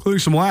 including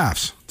some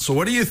laughs. So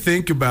what do you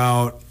think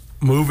about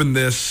moving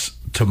this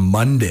to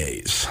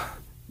Mondays?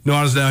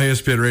 Nuanez Now,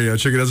 ESPN Radio.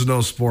 Chicken Doesn't Know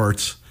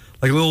Sports.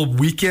 Like a little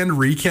weekend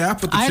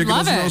recap with the Chicken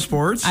Doesn't Know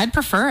Sports. I'd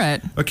prefer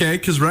it. Okay,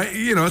 because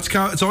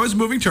it's always a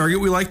moving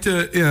target. We like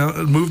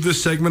to move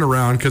this segment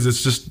around because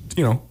it's just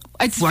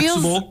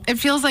flexible. It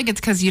feels like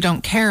it's because you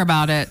don't care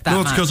about it that much.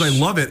 No, it's because I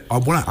love it.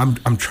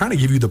 I'm trying to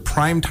give you the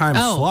prime time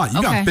slot.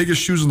 You got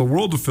biggest shoes in the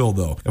world to fill,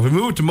 though. If we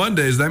move it to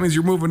Mondays, that means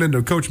you're moving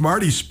into Coach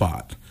Marty's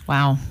spot.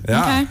 Wow.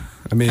 Yeah. Okay.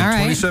 I mean, all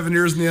right. 27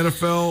 years in the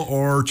NFL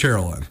or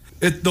Cherylin.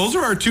 Those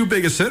are our two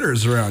biggest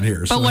hitters around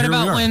here. But what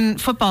about when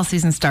football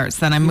season starts?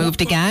 Then I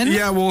moved again?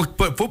 Yeah, well,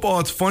 but football,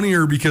 it's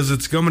funnier because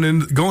it's going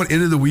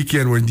into the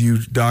weekend when you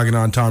dogging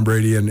on Tom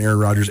Brady and Aaron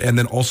Rodgers, and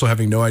then also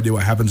having no idea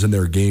what happens in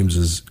their games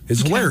is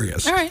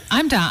hilarious. All right,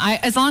 I'm down.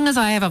 As long as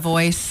I have a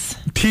voice.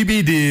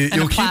 TBD,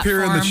 you'll keep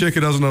hearing the chick who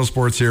doesn't know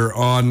sports here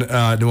on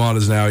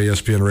Nuanez Now,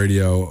 ESPN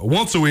Radio,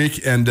 once a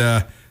week, and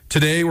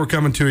today, we're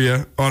coming to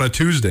you on a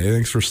Tuesday.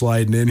 Thanks for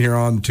sliding in here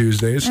on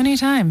Tuesdays.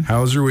 Anytime.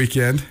 How was your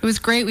weekend? It was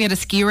great. We had a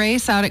ski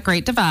race out at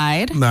Great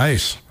Divide.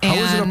 Nice. How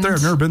was it up there?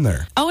 I've never been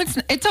there. Oh,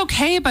 it's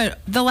okay,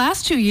 but the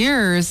last 2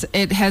 years,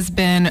 it has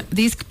been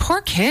these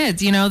poor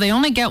kids, they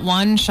only get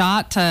one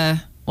shot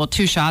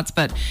two shots,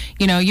 but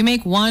you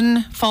make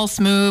one false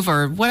move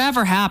or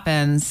whatever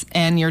happens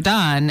and you're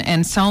done.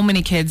 And so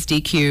many kids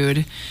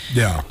DQ'd.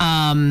 Yeah.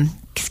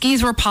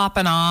 Skis were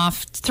popping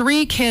off.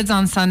 3 kids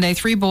on Sunday,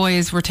 3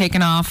 boys were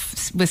taken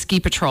off with ski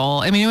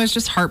patrol. I mean, it was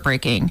just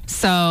heartbreaking.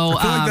 So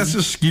I feel like that's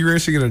just ski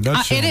racing in a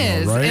nutshell. It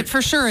is. Right? It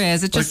for sure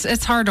is.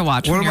 It's hard to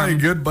watch. One of my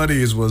good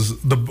buddies was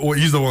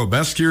he's one of the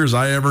best skiers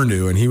I ever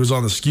knew, and he was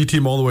on the ski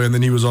team all the way, and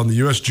then he was on the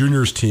U.S.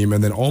 Juniors team,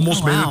 and then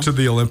almost made it to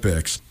the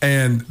Olympics,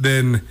 and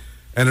then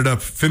ended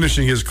up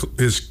finishing his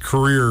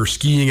career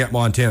skiing at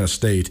Montana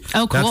State.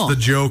 Oh, cool. That's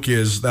the joke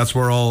that's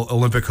where all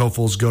Olympic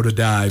hopefuls go to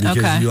die,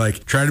 because you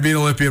try to be an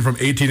Olympian from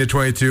 18 to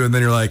 22, and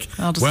then you're like,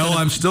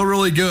 I'm still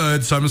really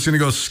good, so I'm just going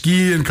to go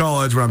ski in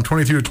college when I'm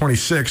 22 to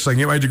 26 so I can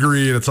get my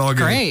degree, and it's all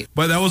good. Great.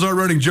 But that was our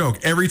running joke.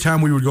 Every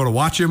time we would go to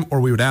watch him, or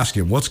we would ask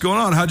him, what's going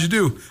on? How'd you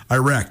do? I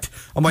wrecked.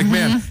 I'm like,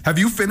 man, have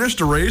you finished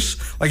a race?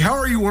 Like, how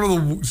are you one of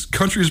the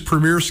country's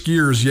premier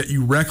skiers, yet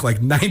you wreck like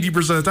 90%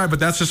 of the time?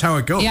 But that's just how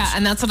it goes. Yeah,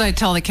 and that's what I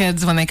tell the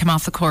kids when they come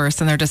off the course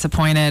and they're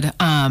disappointed.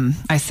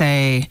 I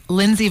say,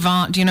 Lindsey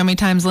Vonn, do you know how many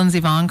times Lindsey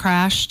Vonn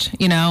crashed?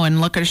 And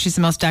look at her, she's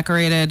the most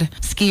decorated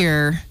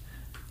skier.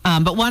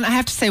 But I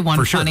have to say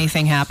one funny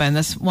thing happened.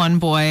 This one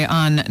boy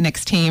on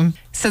Nick's team.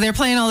 So they're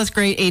playing all this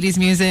great 80s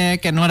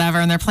music and whatever,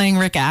 and they're playing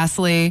Rick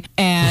Astley.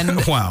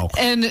 And wow.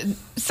 And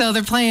so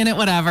they're playing it,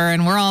 whatever,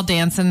 and we're all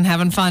dancing,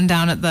 having fun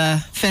down at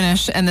the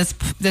finish. And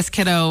this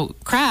kiddo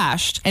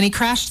crashed, and he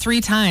crashed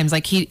 3 times.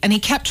 He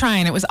kept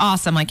trying. It was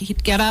awesome.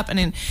 He'd get up,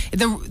 and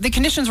the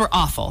conditions were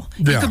awful.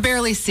 You could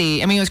barely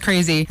see. I mean, it was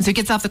crazy. And so he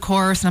gets off the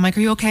course, and I'm like,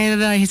 "Are you okay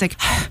today?" He's like,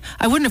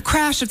 "I wouldn't have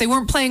crashed if they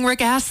weren't playing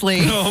Rick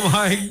Astley." Oh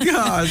my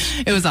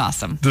gosh! It was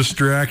awesome.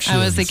 Distraction. I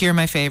was like, "You're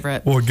my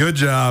favorite." Well, good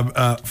job.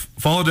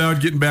 Follow down,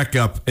 getting back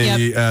up.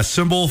 A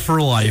symbol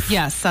for life.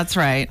 Yes, that's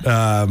right.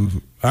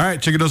 All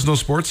right, Chicken Doesn't Know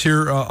Sports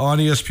here on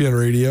ESPN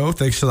Radio.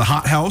 Thanks to the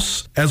Hot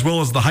House as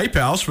well as the Hype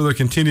House for their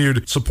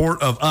continued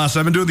support of us.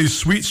 I've been doing these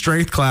sweet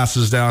strength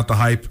classes down at the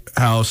Hype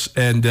House,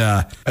 and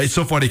it's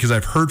so funny because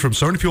I've heard from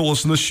so many people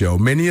listening to the show,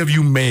 many of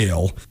you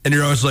male, and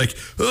you're always like,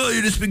 oh,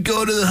 you've just been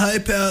going to the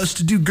Hype House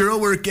to do girl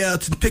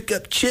workouts and pick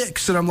up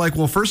chicks. And I'm like,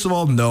 well, first of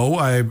all, no,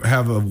 I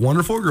have a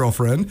wonderful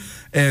girlfriend.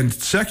 And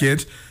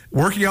second,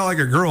 working out like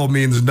a girl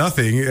means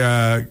nothing,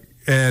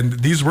 and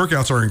these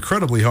workouts are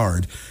incredibly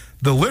hard.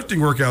 The lifting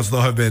workouts,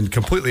 though, have been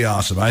completely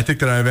awesome. I think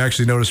that I've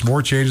actually noticed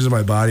more changes in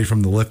my body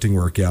from the lifting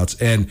workouts,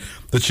 and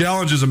the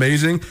challenge is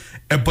amazing.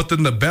 But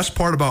then the best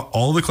part about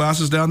all the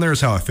classes down there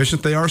is how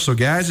efficient they are. So,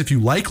 guys, if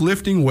you like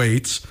lifting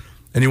weights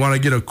and you want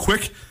to get a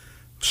quick,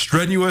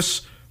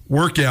 strenuous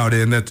workout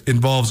in that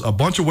involves a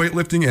bunch of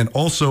weightlifting and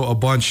also a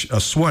bunch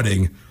of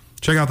sweating,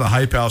 check out the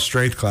Hype House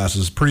strength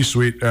classes. Pretty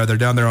sweet. They're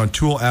down there on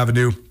Toole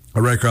Avenue,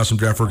 right across from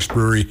DraftWorks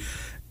Brewery.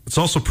 It's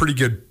also pretty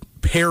good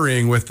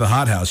pairing with the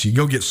Hot House. You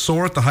go get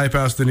sore at the Hype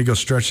House, then you go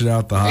stretch it out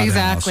at the Hot House.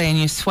 Exactly, and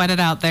you sweat it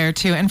out there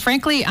too. And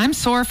frankly, I'm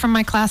sore from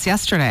my class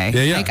yesterday.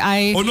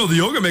 Yeah. Oh no, the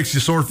yoga makes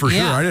you sore for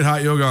sure. I did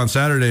hot yoga on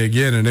Saturday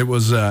again, and it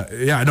was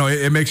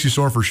it makes you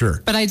sore for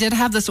sure. But I did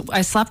have this.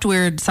 I slept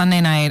weird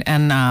Sunday night,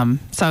 and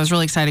so I was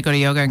really excited to go to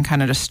yoga and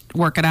kind of just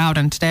work it out.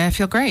 And today I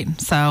feel great.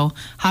 So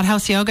Hot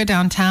House Yoga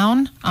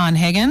downtown on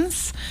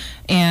Higgins,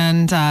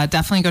 and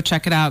definitely go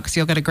check it out because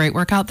you'll get a great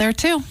workout there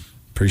too.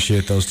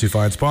 Appreciate those two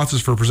fine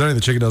sponsors for presenting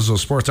the Chicken Doesn't Know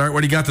Sports. All right, what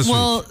do you got this week?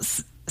 Well,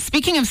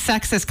 speaking of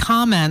sexist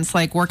comments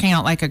like working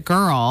out like a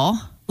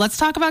girl, let's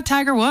talk about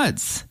Tiger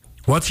Woods.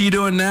 What's he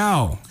doing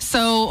now?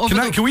 So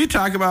can we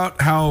talk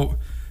about how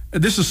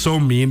this is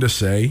so mean to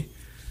say,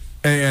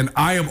 and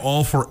I am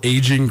all for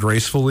aging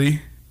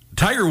gracefully.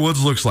 Tiger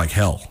Woods looks like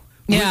hell.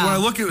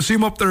 Yeah. When I see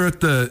him up there at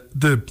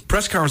the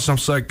press conference, I'm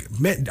just like,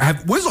 man,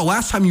 when's the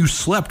last time you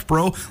slept,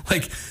 bro?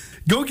 Like,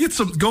 Go get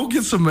some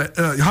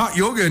hot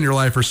yoga in your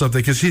life or something,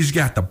 because he's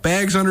got the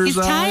bags under his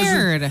eyes. He's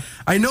tired.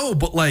 I know,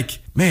 but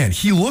man,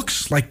 he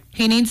looks like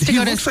he needs to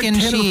go to Skin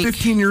Chic. 10 or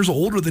 15 years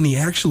older than he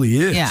actually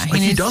is. Yeah, he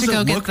needs to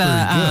go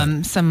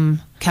get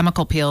some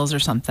chemical peels or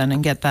something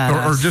and get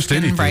that or just skin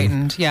anything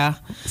brightened. Yeah,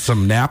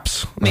 some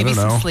naps, maybe I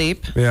don't know. some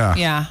sleep.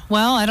 Yeah.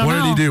 Well, I don't know.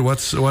 What did he do?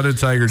 What did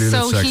Tiger do?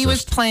 So that's sexist? He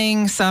was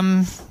playing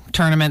some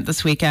tournament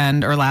this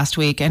weekend or last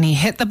week, and he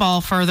hit the ball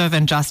further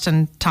than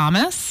Justin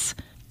Thomas.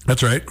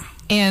 That's right.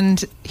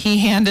 And he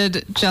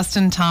handed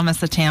Justin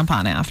Thomas a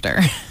tampon after.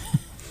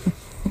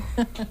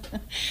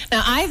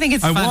 Now, I think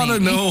it's funny. I want to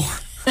know.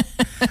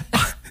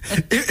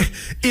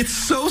 It's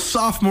so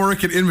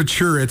sophomoric and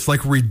immature. It's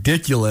like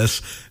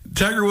ridiculous.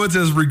 Tiger Woods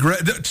has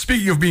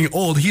speaking of being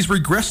old, he's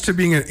regressed to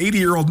being an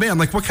 80-year-old man.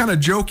 Like, what kind of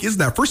joke is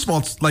that? First of all,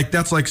 it's like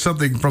that's like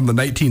something from the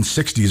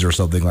 1960s or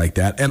something like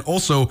that. And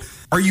also,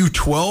 are you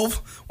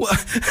 12?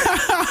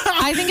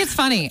 I think it's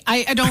funny.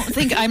 I don't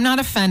think I'm not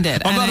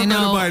offended. I'm not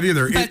offended by it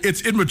either.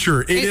 It's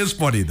immature. It is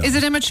funny, though. Is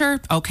it immature?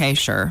 Okay,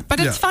 sure. But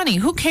it's funny.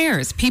 Who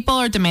cares? People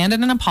are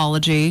demanding an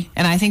apology,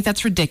 and I think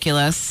that's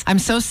ridiculous. I'm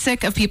so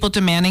sick of people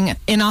demanding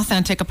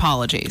inauthentic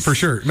apologies. For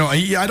sure. No,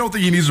 I don't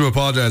think he needs to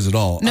apologize at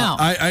all. No.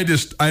 I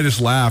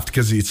just laughed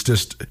because it's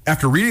just,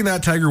 after reading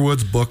that Tiger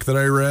Woods book that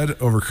I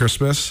read over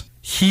Christmas,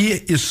 he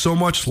is so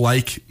much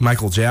like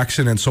Michael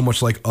Jackson and so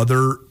much like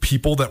other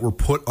people that were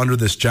put under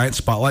this giant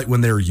spotlight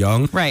when they were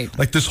young. Right.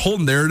 Like this whole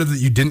narrative that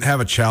you didn't have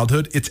a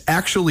childhood, it's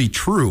actually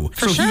true.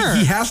 For sure.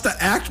 He has to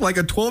act like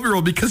a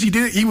 12-year-old because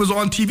he was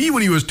on TV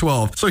when he was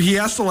 12. So he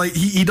has to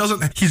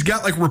he's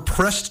got like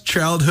repressed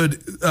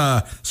childhood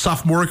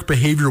sophomoric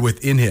behavior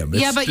within him.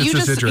 But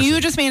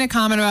you just made a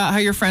comment about how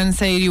your friends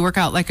say you work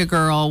out like a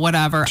girl,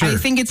 whatever. Sure. I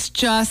think it's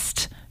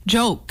just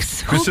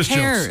jokes. Who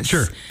cares? Jokes.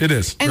 Sure, it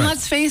is. And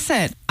let's face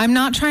it, I'm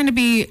not trying to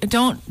be,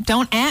 don't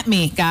at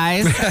me,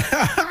 guys.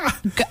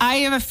 I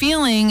have a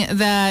feeling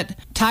that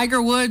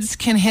Tiger Woods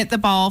can hit the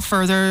ball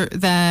further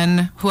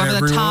than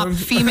whoever the top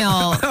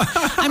female.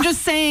 I'm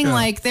just saying,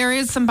 like, there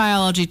is some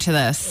biology to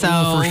this.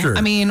 So, for sure.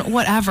 I mean,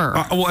 whatever.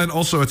 And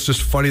also, it's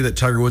just funny that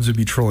Tiger Woods would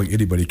be trolling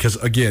anybody because,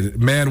 again,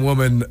 man,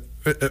 woman,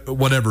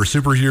 whatever,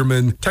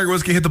 superhuman. Tiger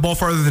Woods can hit the ball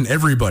farther than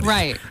everybody.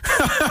 Right.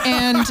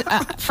 And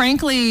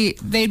frankly,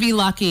 they'd be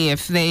lucky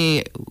if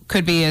they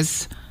could be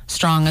as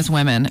strong as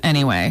women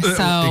anyway.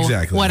 So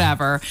exactly.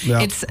 Whatever.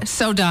 Yep. It's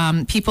so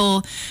dumb.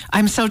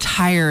 I'm so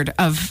tired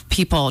of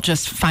people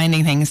just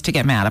finding things to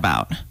get mad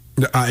about.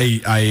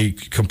 I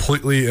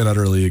completely and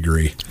utterly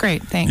agree.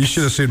 Great, thanks. You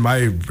should have seen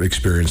my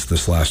experience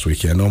this last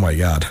weekend. Oh my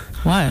God.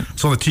 What?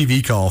 It's on the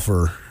TV call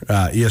for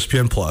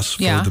ESPN Plus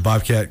for the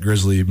Bobcat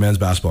Grizzly men's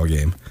basketball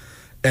game.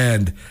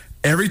 And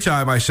every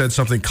time I said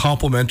something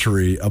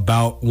complimentary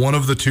about one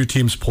of the two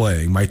teams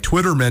playing, my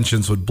Twitter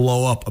mentions would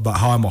blow up about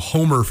how I'm a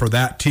homer for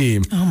that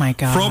team. Oh my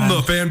God. From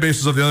the fan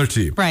bases of the other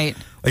team. Right.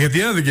 Like at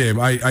the end of the game,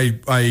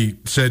 I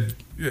said,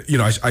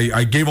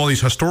 I gave all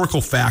these historical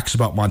facts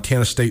about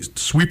Montana State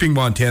sweeping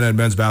Montana in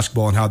men's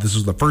basketball and how this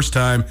was the first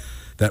time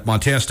that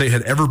Montana State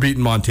had ever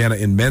beaten Montana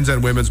in men's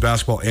and women's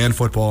basketball and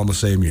football in the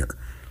same year.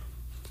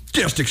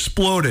 Just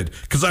exploded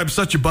because I'm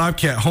such a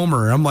Bobcat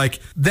homer. I'm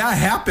like, that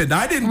happened.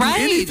 I didn't do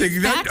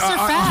anything. Facts are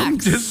facts. I'm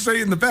just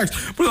saying the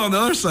facts. But on the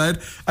other side,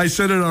 I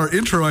said in our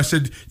intro, I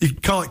said, you can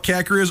call it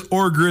Cat Grizz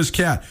or Grizz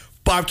Cat.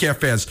 Bobcat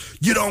fans,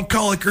 you don't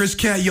call it Grizz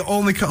Cat, you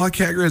only call it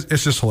Cat Grizz.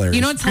 It's just hilarious.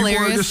 You know what's hilarious,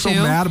 people are just so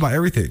mad about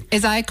everything.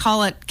 Is I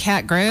call it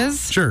Cat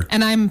Grizz. Sure.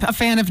 And I'm a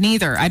fan of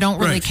neither. I don't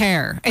really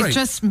care. It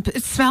just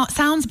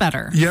sounds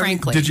better,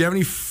 frankly. Did you have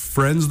any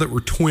friends that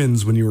were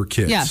twins when you were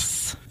kids?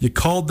 Yes. You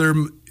called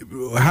them,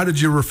 how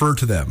did you refer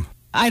to them?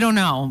 I don't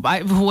know.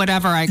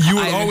 Whatever I call. You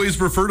would always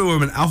refer to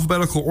them in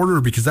alphabetical order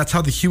because that's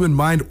how the human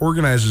mind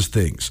organizes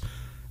things.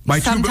 My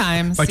two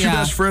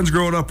best friends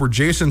growing up were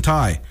Jace and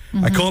Ty.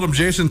 Mm-hmm. I called them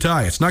Jace and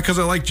Ty. It's not because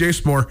I like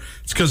Jace more.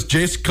 It's because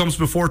Jace comes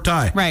before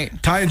Ty. Right.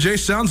 Ty and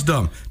Jace sounds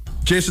dumb.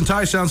 Jace and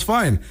Ty sounds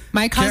fine.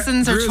 My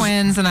cousins are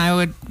twins, and I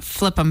would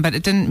flip them, but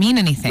it didn't mean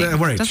anything. It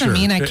doesn't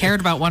mean I cared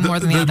about one more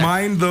than the other. The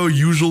mind, though,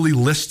 usually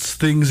lists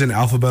things in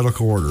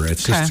alphabetical order.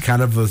 It's just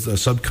kind of a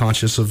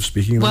subconscious of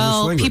speaking in this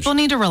language. Well, people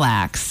need to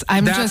relax.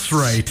 That's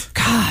right.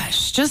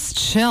 Gosh, just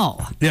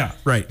chill. Yeah,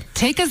 right.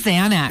 Take a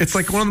Xanax. It's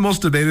like one of the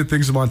most debated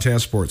things in Montana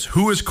sports.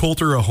 Who is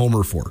Coulter a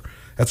homer for?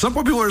 At some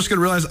point, people are just going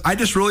to realize I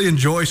just really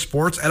enjoy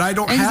sports, and I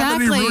don't have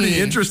any rooting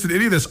interest in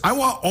any of this. I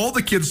want all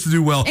the kids to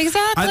do well.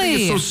 Exactly. I think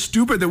it's so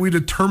stupid that we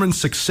determine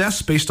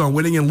success based on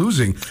winning and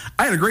losing.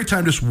 I had a great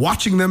time just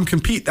watching them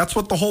compete. That's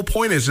what the whole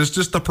point is. It's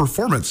just the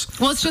performance.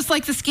 Well, it's just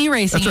like the ski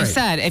racing. You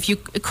said if you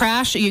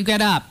crash, you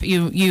get up.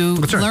 You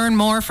learn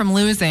more from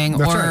losing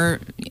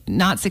or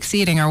not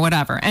succeeding or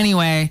whatever.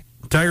 Anyway.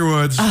 Tiger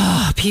Woods.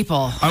 Oh,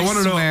 people. I want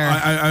to know.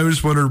 I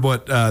just wondered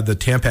what the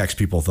Tampax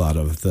people thought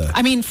of the.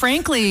 I mean,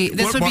 frankly,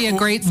 this would be a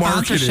great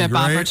sponsorship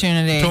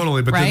opportunity.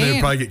 Totally, but then they'd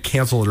probably get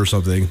canceled or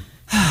something.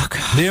 Oh,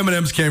 God. The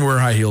M&Ms can't wear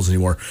high heels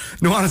anymore.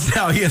 Nuanez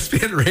Now,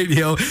 ESPN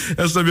Radio,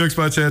 SWX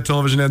Montana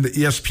Television, and the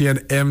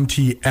ESPN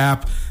MT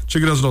app.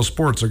 Chica Doesn't Know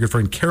Sports. Our good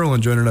friend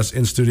Carolyn joining us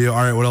in studio.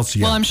 All right, what else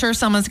you got? Well, I'm sure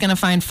someone's going to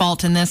find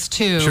fault in this,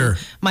 too. Sure.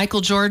 Michael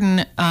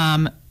Jordan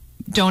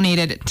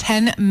donated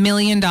 $10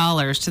 million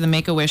to the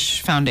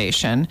Make-A-Wish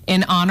Foundation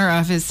in honor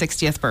of his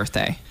 60th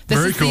birthday. This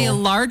is the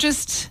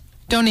largest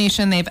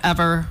donation they've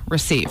ever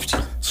received.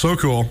 So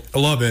cool. I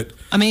love it.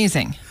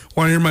 Amazing.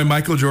 Want to hear my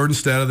Michael Jordan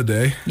stat of the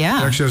day?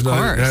 Yeah, it actually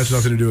has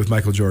nothing to do with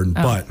Michael Jordan.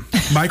 Oh. But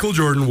Michael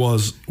Jordan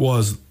was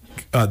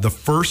the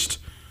first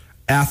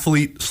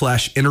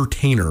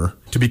athlete/entertainer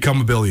to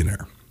become a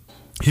billionaire.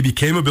 He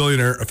became a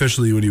billionaire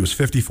officially when he was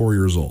 54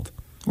 years old.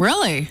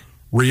 Really?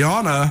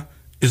 Rihanna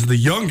is the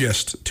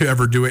youngest to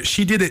ever do it.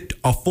 She did it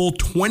a full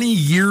 20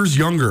 years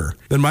younger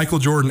than Michael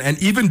Jordan,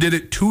 and even did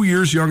it 2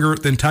 years younger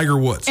than Tiger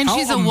Woods. And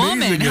she's a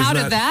woman. How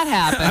did that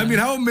happen? I mean,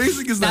 how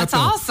amazing is that? That's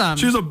awesome.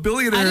 She's a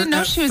billionaire. I didn't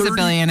know she was a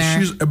billionaire.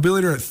 She's a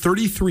billionaire at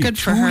 33. Good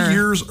for 2 her.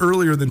 years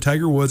earlier than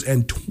Tiger Woods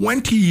and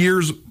 20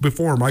 years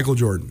before Michael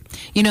Jordan.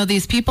 You know,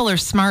 these people are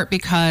smart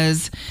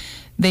because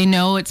they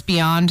know it's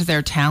beyond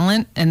their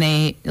talent, and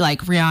they,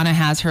 like Rihanna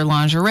has her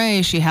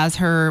lingerie, she has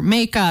her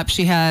makeup,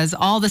 she has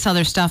all this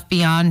other stuff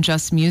beyond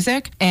just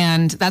music.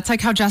 And that's like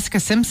how Jessica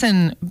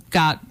Simpson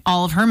got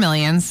all of her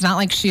millions. Not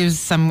like she was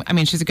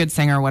she's a good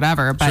singer or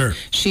whatever, but Sure.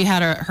 she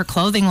had her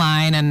clothing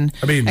line and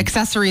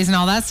accessories and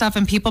all that stuff,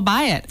 and people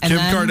buy it. And Kim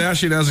then,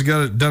 Kardashian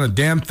hasn't done a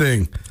damn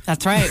thing.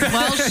 That's right.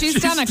 Well,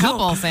 she's done a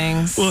couple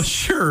things. Well,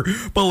 sure,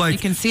 but like you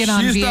can see it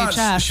on she's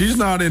VHS. She's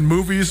not in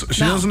movies.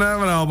 She doesn't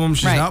have an album.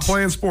 She's Right. not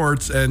playing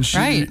sports, and she.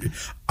 Right.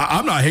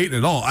 I'm not hating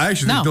at all. I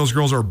actually think those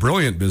girls are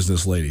brilliant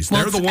business ladies.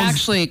 Well, They're the it's ones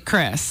actually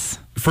Chris.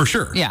 for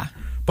sure. Yeah.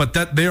 But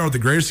that they are the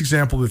greatest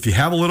example. If you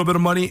have a little bit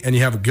of money and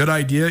you have a good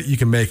idea, you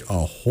can make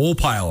a whole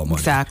pile of money.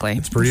 Exactly.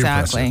 It's pretty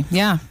impressive.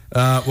 Yeah.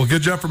 Well,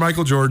 good job for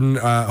Michael Jordan.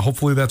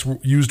 Hopefully that's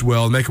used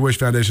well. Make-A-Wish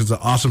Foundation is an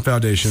awesome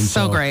foundation.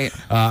 So great.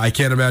 I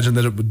can't imagine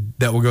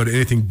that will go to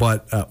anything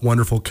but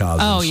wonderful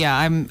causes. Oh yeah,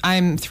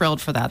 I'm thrilled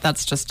for that.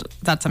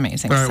 That's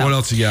amazing. All right, what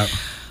else you got?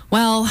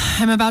 Well,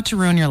 I'm about to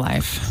ruin your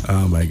life.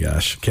 Oh my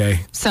gosh.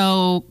 Okay.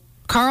 So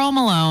Karl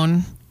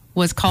Malone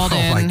was called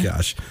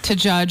to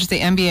judge the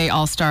NBA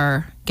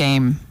All-Star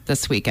game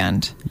this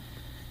weekend.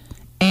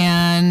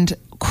 And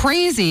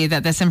crazy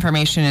that this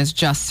information is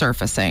just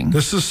surfacing.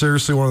 This is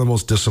seriously one of the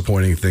most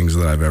disappointing things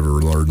that I've ever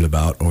learned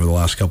about over the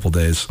last couple of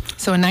days.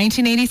 So in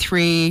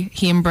 1983,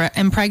 he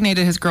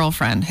impregnated his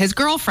girlfriend,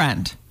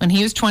 when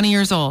he was 20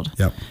 years old.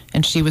 Yep.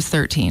 And she was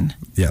 13.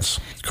 Yes.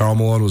 Karl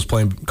Malone was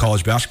playing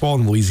college basketball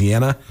in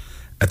Louisiana.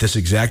 At this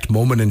exact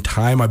moment in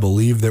time, I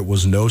believe there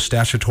was no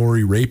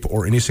statutory rape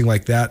or anything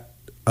like that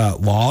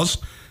laws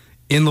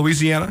in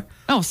Louisiana.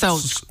 Oh, so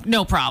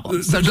no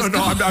problem. So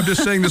I'm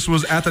just saying this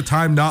was at the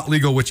time not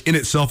legal, which in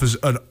itself is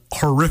a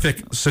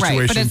horrific situation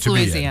right, but it's to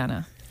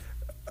Louisiana.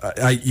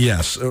 be in.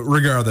 Yes,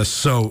 regardless.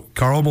 So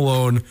Karl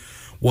Malone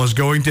was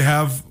going to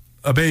have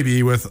a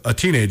baby with a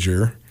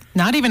teenager.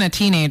 Not even a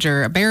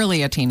teenager,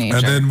 barely a teenager.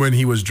 And then when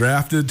he was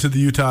drafted to the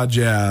Utah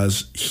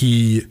Jazz,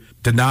 he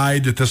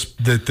denied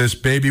that this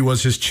baby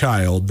was his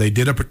child. They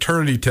did a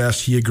paternity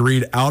test. He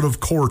agreed out of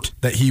court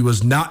that he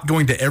was not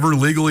going to ever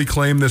legally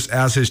claim this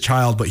as his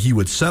child, but he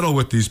would settle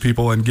with these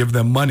people and give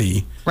them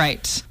money.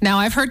 Right. Now,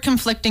 I've heard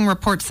conflicting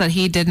reports that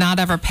he did not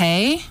ever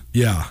pay.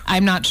 Yeah.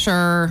 I'm not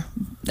sure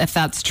if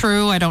that's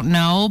true. I don't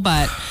know,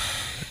 but...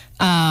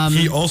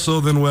 he also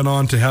then went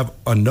on to have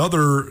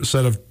another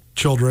set of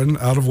children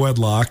out of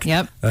wedlock.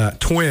 Yep.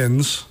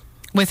 Twins.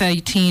 With a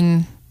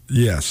teen...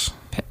 Yes.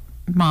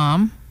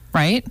 Mom.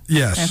 Right?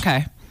 Yes.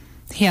 Okay.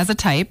 He has a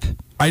type.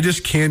 I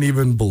just can't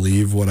even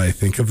believe what I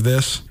think of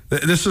this.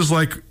 This is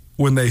like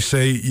when they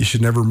say you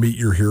should never meet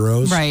your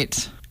heroes.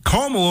 Right.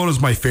 Karl Malone is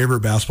my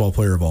favorite basketball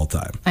player of all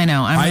time. I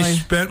know. I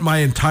spent my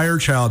entire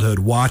childhood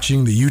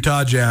watching the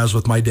Utah Jazz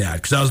with my dad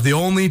because that was the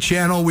only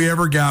channel we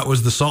ever got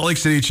was the Salt Lake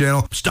City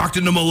channel.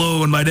 Stockton to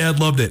Malone. My dad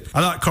loved it.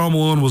 I thought Karl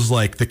Malone was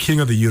like the king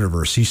of the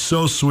universe. He's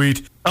so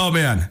sweet. Oh,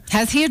 man.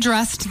 Has he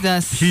addressed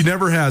this? He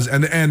never has.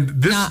 And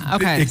this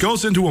it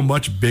goes into a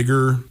much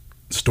bigger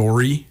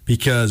story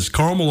because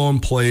Karl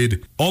Malone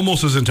played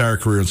almost his entire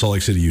career in Salt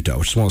Lake City, Utah,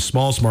 which is one of the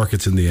smallest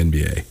markets in the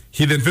NBA.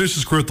 He then finished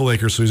his career with the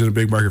Lakers, so he's in a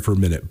big market for a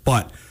minute.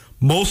 But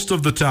most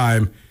of the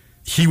time,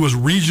 he was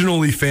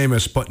regionally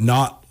famous, but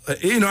not,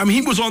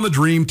 he was on the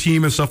Dream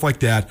Team and stuff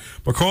like that.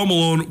 But Karl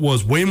Malone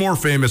was way more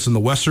famous in the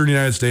Western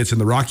United States in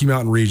the Rocky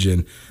Mountain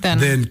region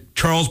than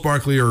Charles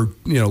Barkley or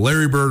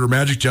Larry Bird or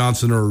Magic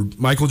Johnson or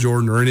Michael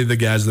Jordan or any of the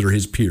guys that are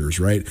his peers,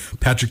 right?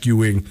 Patrick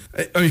Ewing.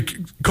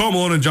 Karl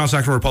Malone and John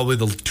Stockton were probably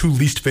the two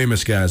least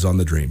famous guys on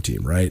the Dream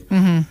Team, right?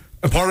 Mm-hmm.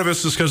 And part of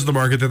it's just because of the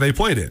market that they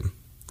played in.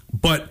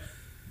 But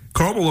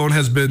Karl Malone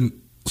has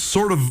been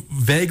sort of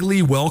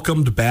vaguely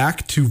welcomed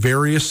back to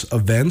various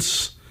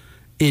events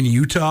in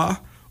Utah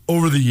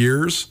over the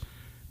years,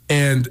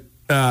 and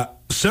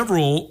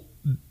several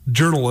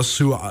journalists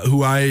who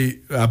I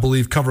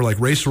believe cover like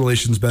race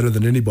relations better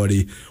than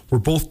anybody were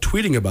both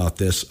tweeting about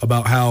this,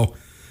 about how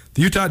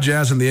the Utah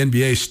Jazz and the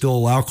NBA still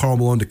allow Karl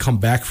Malone to come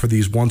back for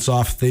these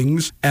once-off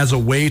things as a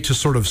way to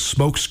sort of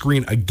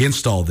smokescreen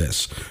against all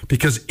this.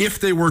 Because if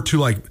they were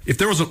to if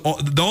there was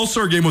the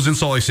All-Star game was in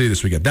Salt Lake City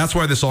this weekend, that's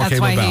why this all came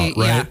about, right?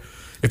 Yeah.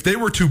 If they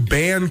were to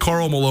ban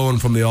Karl Malone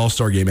from the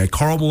All-Star game and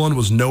Karl Malone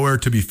was nowhere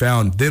to be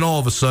found, then all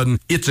of a sudden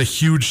it's a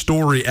huge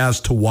story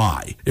as to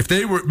why. If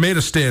they made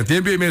a stand, if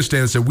the NBA made a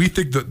stand and said, we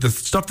think that the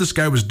stuff this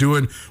guy was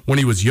doing when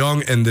he was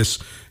young and this,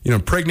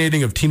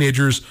 impregnating of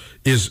teenagers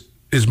is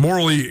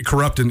morally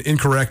corrupt and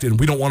incorrect and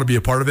we don't want to be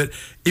a part of it,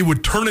 it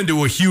would turn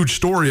into a huge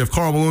story of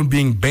Karl Malone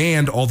being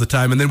banned all the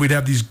time, and then we'd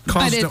have these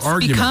constant arguments.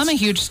 But it's become a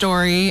huge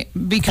story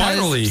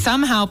because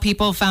somehow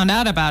people found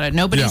out about it.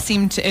 Nobody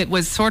seemed to, it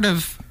was sort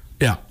of...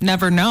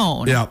 never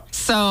known. Yeah.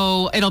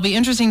 So it'll be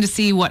interesting to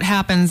see what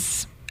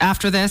happens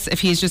after this,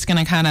 if he's just going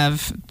to kind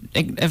of,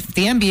 if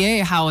the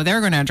NBA, how they're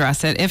going to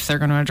address it, if they're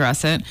going to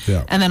address it.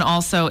 Yeah. And then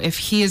also if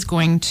he is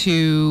going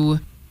to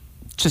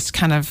just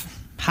kind of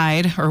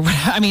hide or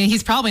whatever. I mean,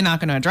 he's probably not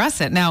going to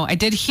address it. Now, I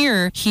did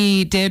hear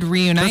he did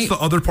reunite. That's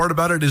the other part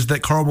about it is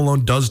that Karl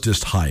Malone does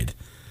just hide.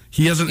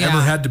 He hasn't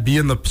ever had to be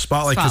in the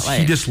spotlight because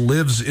he just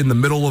lives in the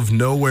middle of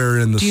nowhere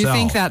in the South. Do you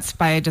think that's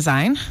by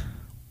design?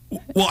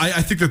 Well,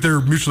 I think that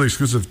they're mutually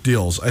exclusive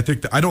deals. I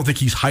don't think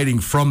he's hiding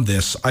from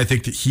this. I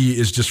think that he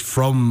is just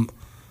from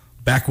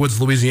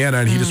backwoods Louisiana,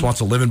 and he just wants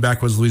to live in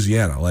backwoods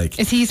Louisiana. Like,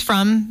 is he's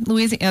from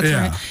Louisiana? That's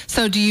yeah. right.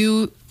 So, do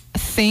you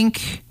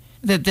think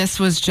that this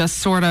was just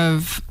sort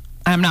of?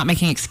 I'm not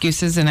making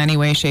excuses in any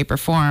way, shape, or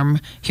form.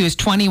 He was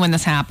 20 when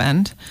this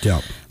happened. Yeah.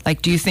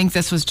 Like, do you think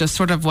this was just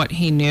sort of what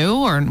he knew,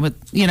 or with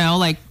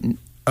like?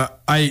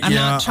 I'm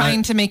not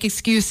trying to make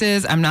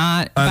excuses. I'm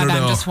not, but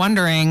I'm just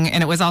wondering.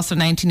 And it was also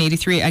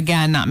 1983.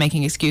 Again, not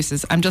making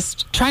excuses. I'm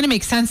just trying to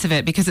make sense of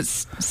it because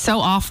it's so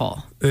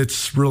awful.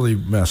 It's really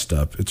messed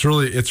up. It's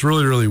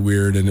really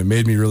weird, and it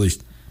made me really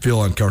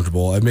feel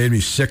uncomfortable. It made me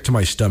sick to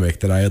my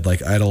stomach that I had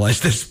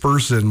idolized this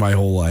person my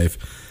whole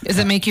life. Does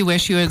it make you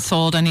wish you had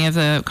sold any of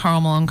the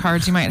Karl Malone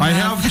cards you might have? I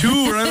have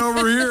two right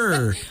over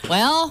here.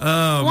 Well,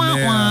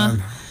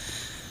 man.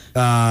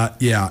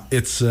 Yeah,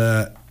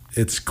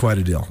 it's quite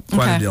a deal.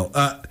 Quite a deal.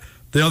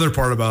 The other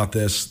part about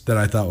this that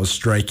I thought was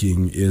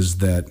striking is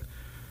that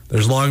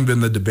there's long been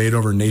the debate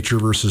over nature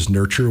versus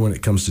nurture when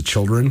it comes to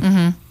children.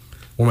 Mm-hmm.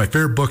 One of my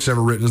favorite books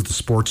ever written is The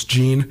Sports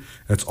Gene.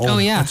 It's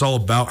all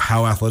about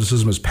how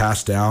athleticism is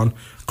passed down.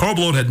 Karl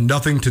Malone had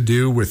nothing to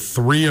do with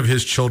 3 of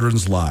his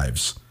children's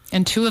lives.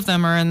 And 2 of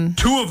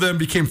them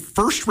became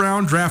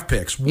first-round draft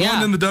picks.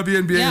 One in the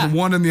WNBA and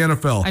one in the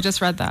NFL. I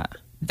just read that.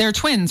 They're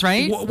twins,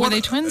 right? Were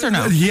they twins or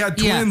no? He had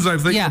twins, I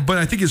think. But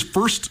I think his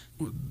first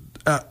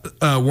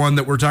one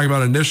that we're talking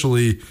about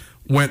initially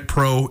went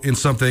pro in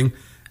something.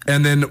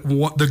 And then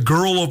the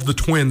girl of the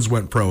twins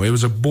went pro. It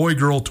was a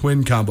boy-girl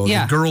twin combo.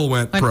 Yeah. The girl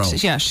went pro.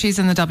 Yeah, she's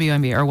in the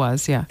WNBA, or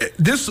was, yeah.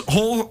 This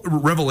whole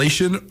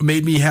revelation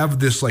made me have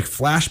this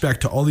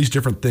flashback to all these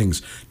different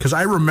things. Because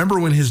I remember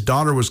when his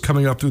daughter was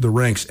coming up through the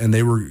ranks and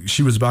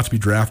she was about to be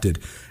drafted.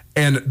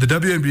 And the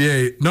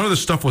WNBA, none of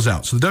this stuff was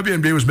out. So the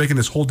WNBA was making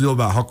this whole deal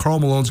about how Karl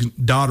Malone's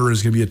daughter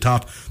is going to be a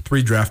top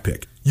 3 draft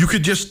pick. You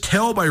could just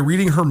tell by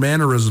reading her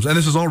mannerisms, and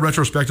this is all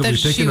retrospectively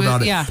thinking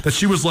about it, that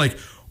she was like,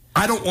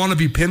 I don't want to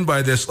be pinned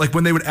by this. Like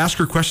when they would ask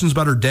her questions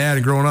about her dad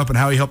and growing up and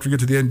how he helped her get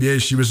to the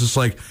NBA, she was just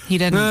like, he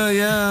didn't.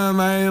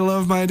 I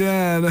love my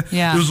dad.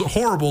 Yeah. It was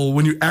horrible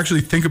when you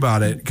actually think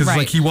about it because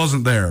he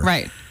wasn't there.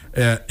 Right.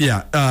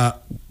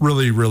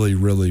 Really, really,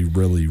 really,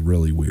 really,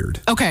 really weird.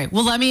 Okay,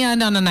 well, let me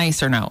end on a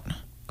nicer note.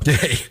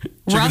 Hey,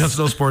 Chicken Nuts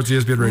No Sports,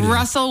 ESPN Radio.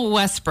 Russell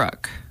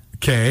Westbrook.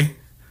 Okay.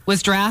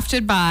 Was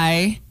drafted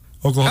by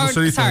Oklahoma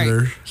City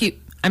Thunder.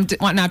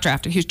 Not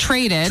drafted. He was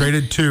traded.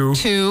 Traded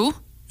to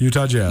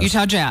Utah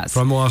Jazz.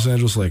 From the Los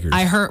Angeles Lakers.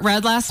 I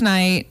read last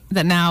night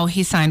that now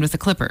he signed with the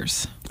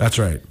Clippers. That's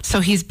right. So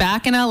he's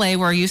back in LA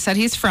where you said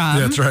he's from.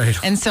 That's right.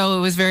 And so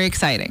it was very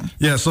exciting.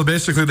 Yeah, so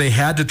basically they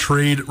had to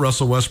trade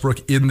Russell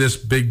Westbrook in this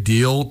big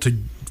deal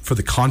for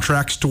the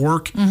contracts to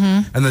work.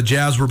 Mm-hmm. And the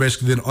Jazz were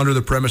basically then under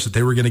the premise that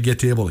they were going to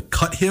be able to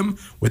cut him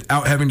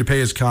without having to pay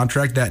his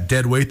contract. That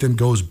dead weight then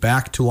goes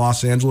back to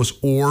Los Angeles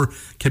or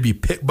can be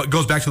picked, but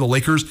goes back to the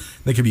Lakers.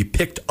 They can be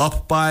picked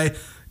up by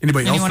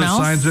anyone else that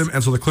signs him.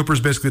 And so the Clippers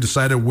basically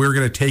decided we're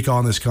going to take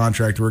on this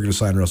contract. We're going to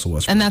sign Russell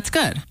Westbrook. And that's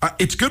good.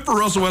 It's good for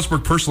Russell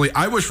Westbrook personally.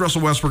 I wish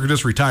Russell Westbrook could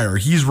just retire.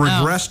 He's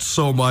regressed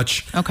so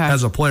much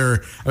as a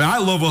player. I mean, I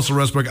love Russell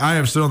Westbrook. I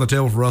am still on the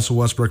table for Russell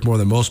Westbrook more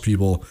than most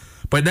people.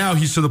 But now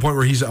he's to the point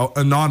where he's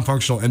a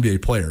non-functional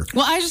NBA player.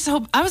 Well, I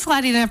was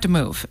glad he didn't have to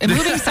move. And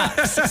moving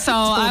sucks. So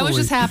totally. I was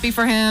just happy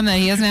for him that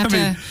he doesn't have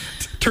to.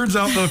 Turns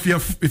out, though, if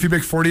you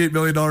make $48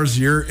 million a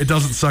year, it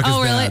doesn't suck as bad.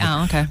 Oh, really?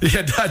 Oh, okay.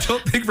 Yeah, I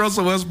don't think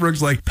Russell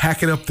Westbrook's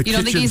packing up the kitchen stuff. You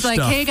don't think he's like,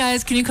 hey,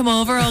 guys, can you come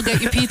over? I'll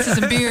get you pizzas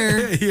and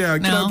beer. Yeah,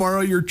 can I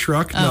borrow your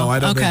truck? No, I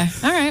don't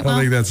think. All right, I don't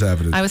think that's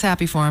happening. I was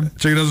happy for him.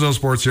 Chicken Doesn't Know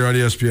Sports here on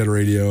ESPN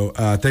Radio.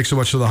 Thanks so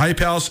much to the Hype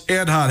House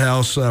and Hot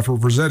House for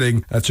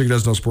presenting Chicken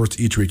Doesn't Know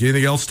Sports each week.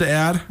 Anything else to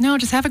add? No,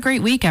 just have a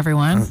great week,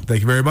 everyone. Thank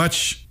you very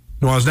much.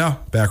 Nuanez Now,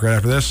 back right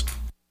after this.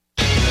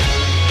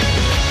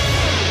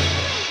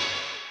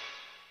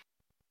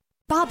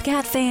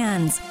 Bobcat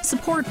fans,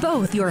 support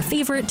both your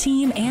favorite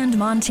team and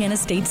Montana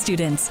State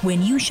students.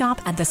 When you shop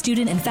at the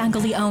student and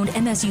faculty-owned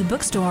MSU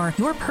bookstore,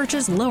 your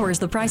purchase lowers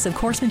the price of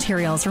course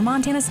materials for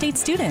Montana State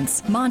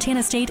students.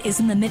 Montana State is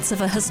in the midst of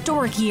a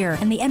historic year,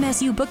 and the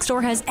MSU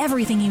bookstore has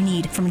everything you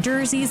need, from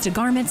jerseys to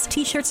garments,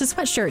 t-shirts to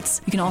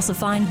sweatshirts. You can also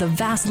find the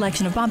vast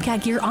selection of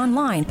Bobcat gear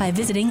online by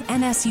visiting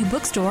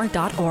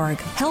msubookstore.org.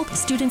 Help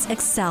students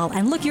excel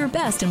and look your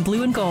best in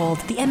blue and gold.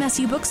 The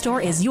MSU bookstore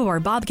is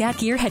your Bobcat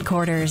gear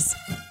headquarters.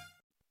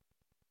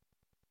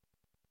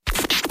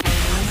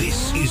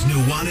 This is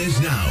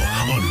Nuanez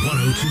Now on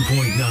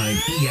 102.9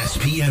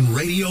 ESPN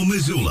Radio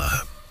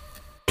Missoula.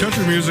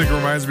 Country music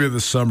reminds me of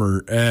the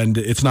summer, and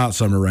it's not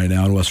summer right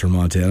now in western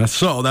Montana,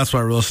 so that's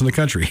why we're listening to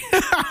country.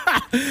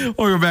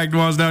 Welcome back to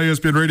Nuanez Now,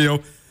 ESPN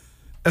Radio.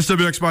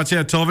 SWX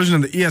Montana Television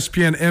and the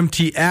ESPN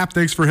MT app.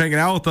 Thanks for hanging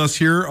out with us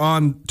here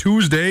on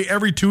Tuesday.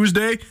 Every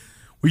Tuesday,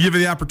 we give you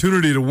the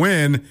opportunity to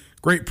win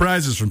great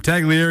prizes from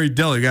Taglieri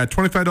Deli. We got a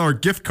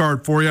 $25 gift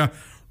card for you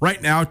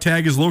right now.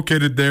 Tag is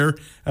located there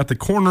at the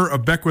corner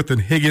of Beckwith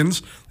and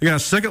Higgins. They got a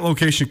second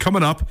location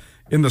coming up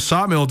in the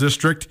Sawmill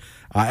District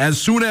as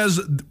soon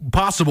as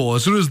possible.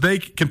 As soon as they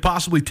can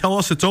possibly tell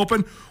us it's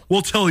open,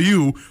 we'll tell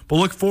you. But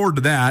look forward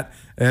to that.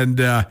 And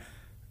no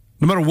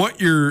matter what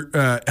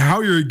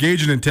how you're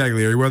engaging in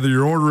Taglieri, whether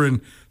you're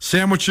ordering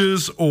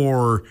sandwiches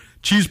or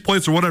cheese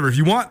plates or whatever, if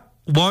you want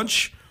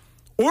lunch,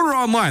 order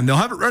online. They'll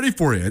have it ready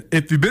for you.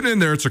 If you've been in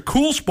there, it's a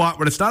cool spot,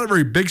 but it's not a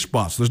very big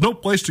spot. So there's no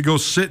place to go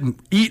sit and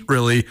eat,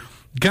 really. You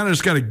kind of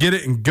just got to get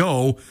it and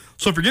go.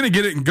 So if you're going to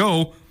get it and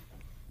go,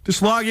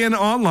 just log in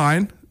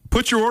online,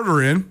 put your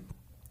order in,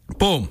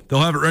 boom,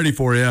 they'll have it ready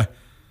for you.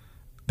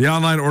 The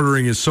online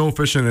ordering is so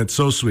efficient and it's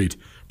so sweet.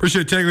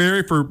 Appreciate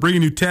Taglieri for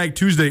bringing you Tag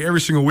Tuesday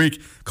every single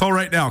week. Call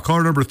right now.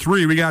 Caller number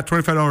 3. We got a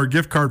 $25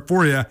 gift card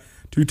for you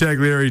to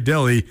Taglieri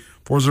Deli,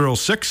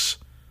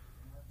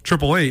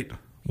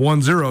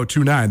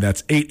 406-888-1029.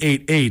 That's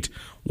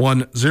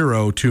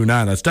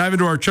 888-1029. Let's dive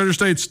into our Treasure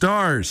State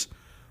Stars.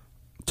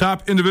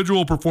 Top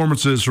individual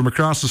performances from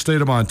across the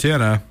state of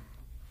Montana.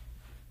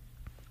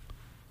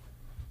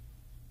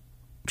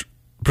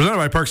 Presented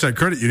by Parkside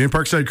Credit Union.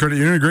 Parkside Credit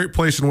Union, a great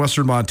place in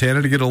western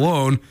Montana to get a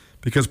loan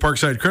because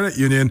Parkside Credit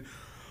Union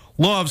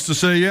loves to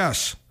say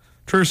yes.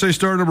 Treasure State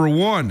Star number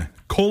 1,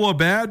 Cola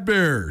Bad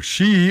Bear.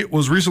 She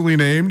was recently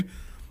named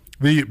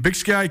the Big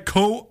Sky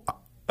Player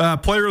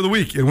of the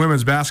Week in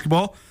women's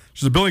basketball.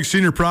 She's a Billings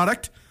senior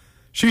product.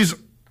 She's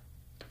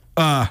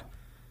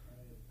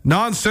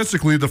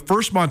nonsensically the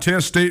first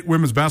Montana State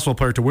women's basketball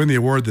player to win the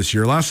award this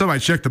year. Last time I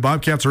checked, the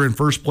Bobcats are in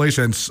first place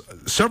and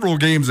several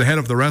games ahead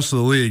of the rest of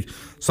the league.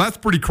 So that's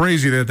pretty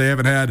crazy that they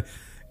haven't had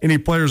any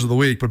players of the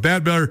week. But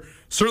Bad Bear,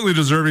 certainly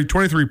deserving,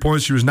 23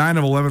 points. She was 9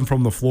 of 11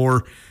 from the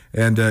floor,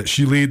 and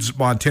she leads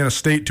Montana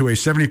State to a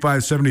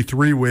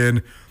 75-73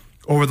 win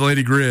over the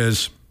Lady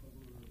Grizz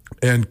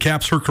and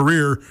caps her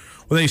career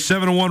with a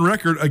 7-1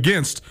 record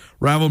against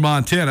rival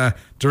Montana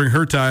during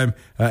her time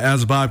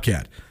as a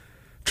Bobcat.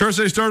 Treasure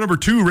State Star number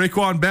 2,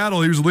 Raekwon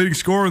Battle. He was the leading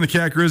scorer in the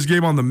Cat Grizz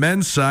game on the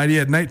men's side. He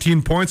had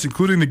 19 points,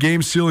 including the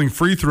game-sealing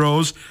free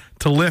throws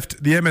to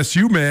lift the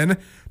MSU men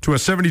to a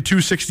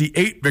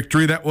 72-68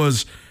 victory. That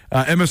was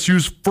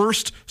MSU's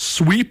first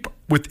sweep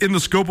within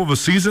the scope of a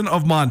season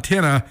of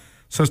Montana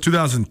since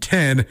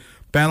 2010.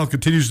 Battle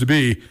continues to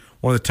be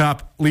one of the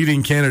top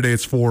leading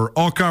candidates for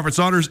all-conference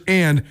honors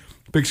and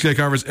Big Sky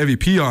Conference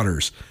MVP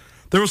honors.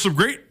 There were some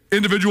great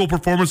individual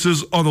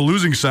performances on the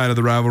losing side of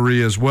the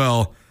rivalry as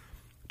well.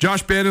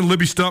 Josh Bannon,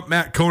 Libby Stump,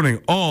 Matt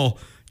Koenig all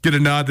get a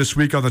nod this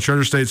week on the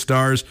Treasure State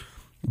Stars.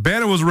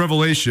 Bannon was a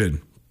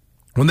revelation.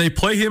 When they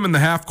play him in the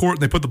half court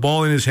and they put the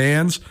ball in his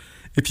hands,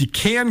 if you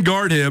can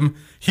guard him,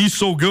 he's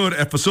so good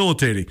at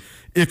facilitating.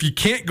 If you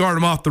can't guard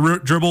him off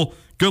the dribble,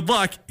 good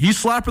luck. He's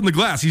slapping the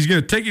glass. He's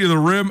going to take you to the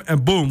rim,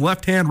 and boom,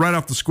 left hand right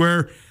off the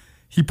square.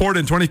 He poured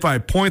in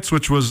 25 points,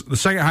 which was the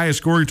second highest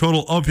scoring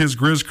total of his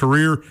Grizz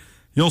career.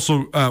 He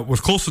also was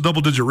close to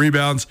double-digit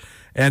rebounds,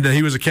 and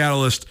he was a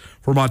catalyst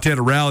for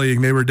Montana rallying.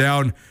 They were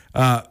down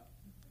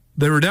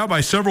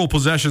by several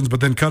possessions, but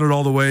then cut it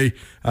all the way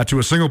to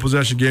a single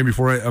possession game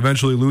before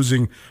eventually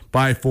losing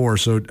by 4.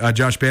 So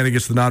Josh Bannon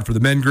gets the nod for the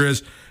men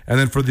Grizz. And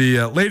then for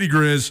the Lady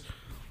Grizz,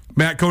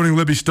 Matt Koenig,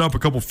 Libby Stump, a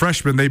couple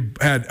freshmen, they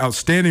had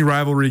outstanding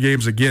rivalry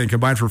games again,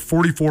 combined for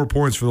 44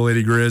 points for the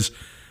Lady Grizz.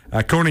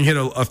 Koenig hit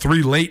a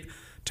 3 late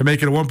to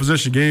make it a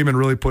one-possession game and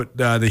really put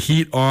the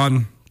heat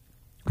on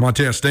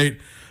Montana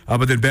State.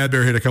 But then Bad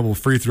Bear hit a couple of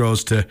free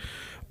throws to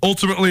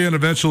ultimately and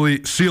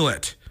eventually seal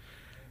it.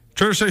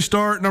 Treasure State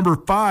Star number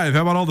 5.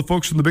 How about all the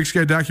folks from the Big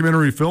Sky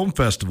Documentary Film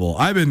Festival?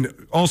 I've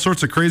been all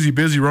sorts of crazy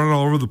busy running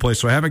all over the place,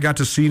 so I haven't got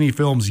to see any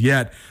films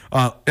yet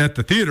at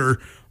the theater.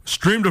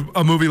 Streamed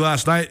a movie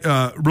last night,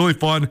 really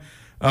fun.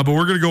 But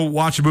we're going to go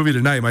watch a movie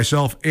tonight.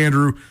 Myself,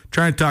 Andrew,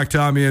 try and talk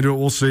Tommy into it.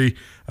 We'll see.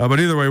 But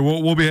either way,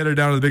 we'll be headed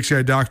down to the Big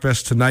Sky Doc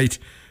Fest tonight,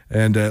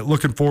 and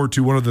looking forward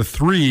to one of the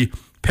 3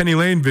 Penny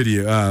Lane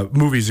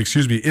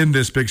movies in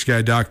this Big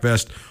Sky Doc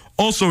Fest.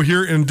 Also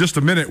here in just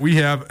a minute, we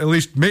have at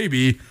least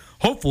maybe,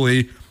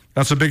 hopefully,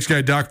 some Big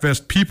Sky Doc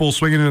Fest people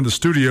swinging into the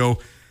studio.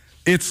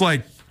 It's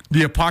like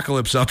the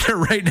apocalypse out there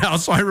right now,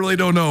 so I really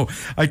don't know.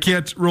 I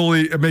can't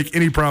really make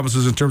any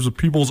promises in terms of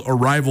people's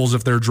arrivals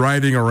if they're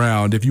driving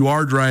around. If you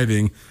are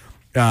driving,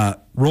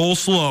 roll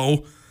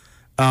slow,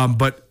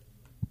 but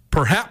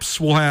perhaps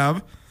we'll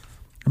have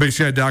a Big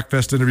Sky Doc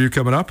Fest interview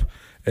coming up,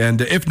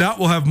 and if not,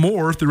 we'll have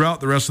more throughout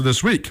the rest of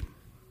this week.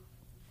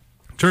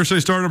 Treasure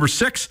State Star number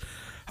 6.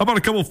 How about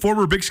a couple of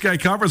former Big Sky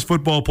Conference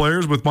football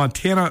players with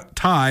Montana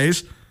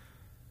ties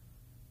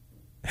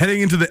heading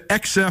into the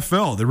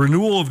XFL, the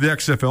renewal of the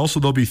XFL, so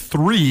there'll be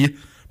 3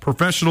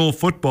 professional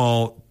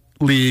football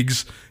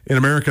leagues in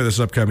America this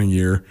upcoming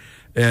year.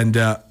 And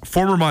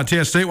former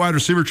Montana State wide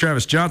receiver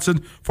Travis Johnson,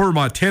 former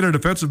Montana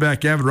defensive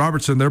back Gavin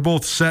Robertson, they're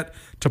both set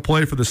to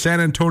play for the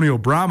San Antonio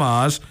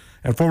Brahmas,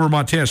 and former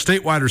Montana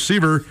State wide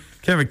receiver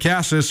Kevin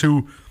Cassis,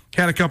 who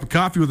had a cup of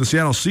coffee with the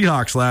Seattle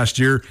Seahawks last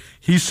year.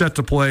 He's set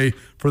to play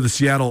for the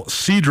Seattle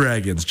Sea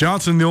Dragons.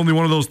 Johnson, the only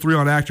one of those three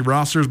on active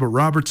rosters, but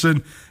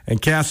Robertson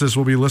and Cassis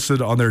will be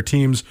listed on their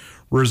team's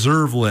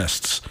reserve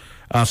lists.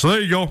 So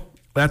there you go.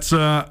 That's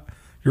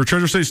your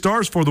Treasure State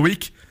Stars for the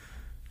week.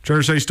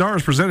 Treasure State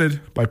Stars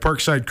presented by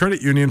Parkside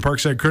Credit Union.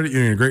 Parkside Credit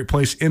Union, a great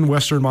place in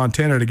western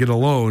Montana to get a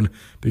loan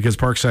because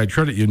Parkside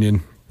Credit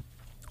Union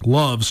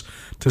loves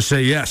to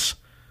say yes.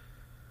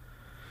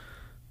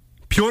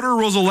 Pyotr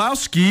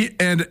Rozalowski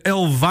and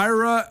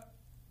Elvira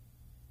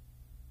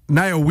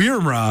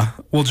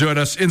Nyawirma will join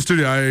us in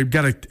studio. I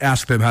got to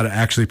ask them how to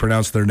actually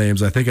pronounce their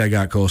names. I think I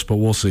got close, but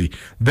we'll see.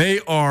 They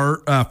are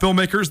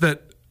filmmakers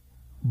that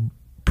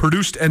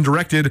produced and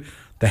directed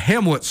The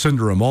Hamlet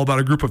Syndrome, all about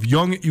a group of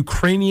young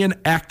Ukrainian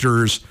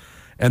actors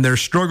and their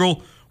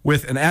struggle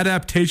with an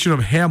adaptation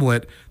of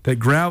Hamlet that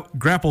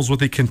grapples with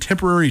the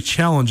contemporary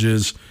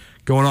challenges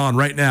going on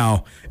right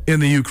now in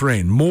the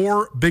Ukraine.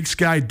 More Big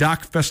Sky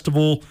Doc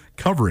Festival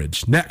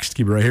coverage next.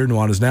 Keep it right here.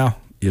 Nuanez Now,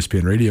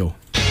 ESPN Radio.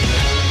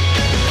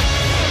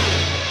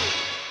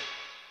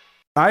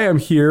 I am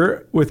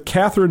here with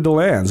Catherine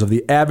DeLands of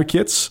The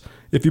Advocates.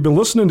 If you've been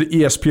listening to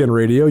ESPN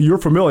Radio, you're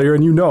familiar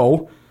and you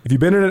know if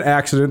you've been in an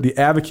accident, The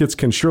Advocates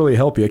can surely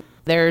help you.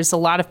 There's a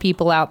lot of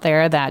people out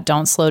there that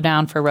don't slow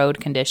down for road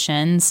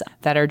conditions,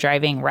 that are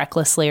driving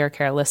recklessly or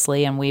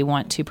carelessly, and we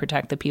want to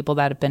protect the people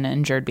that have been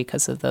injured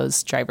because of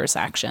those drivers'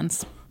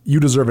 actions. You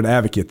deserve an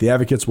advocate. The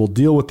Advocates will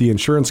deal with the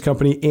insurance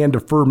company and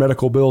defer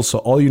medical bills, so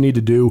all you need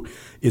to do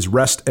is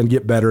rest and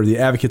get better. The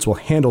Advocates will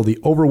handle the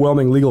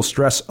overwhelming legal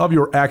stress of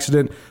your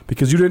accident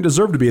because you didn't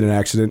deserve to be in an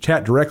accident.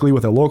 Chat directly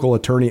with a local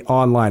attorney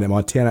online at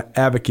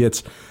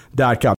montanaadvocates.com.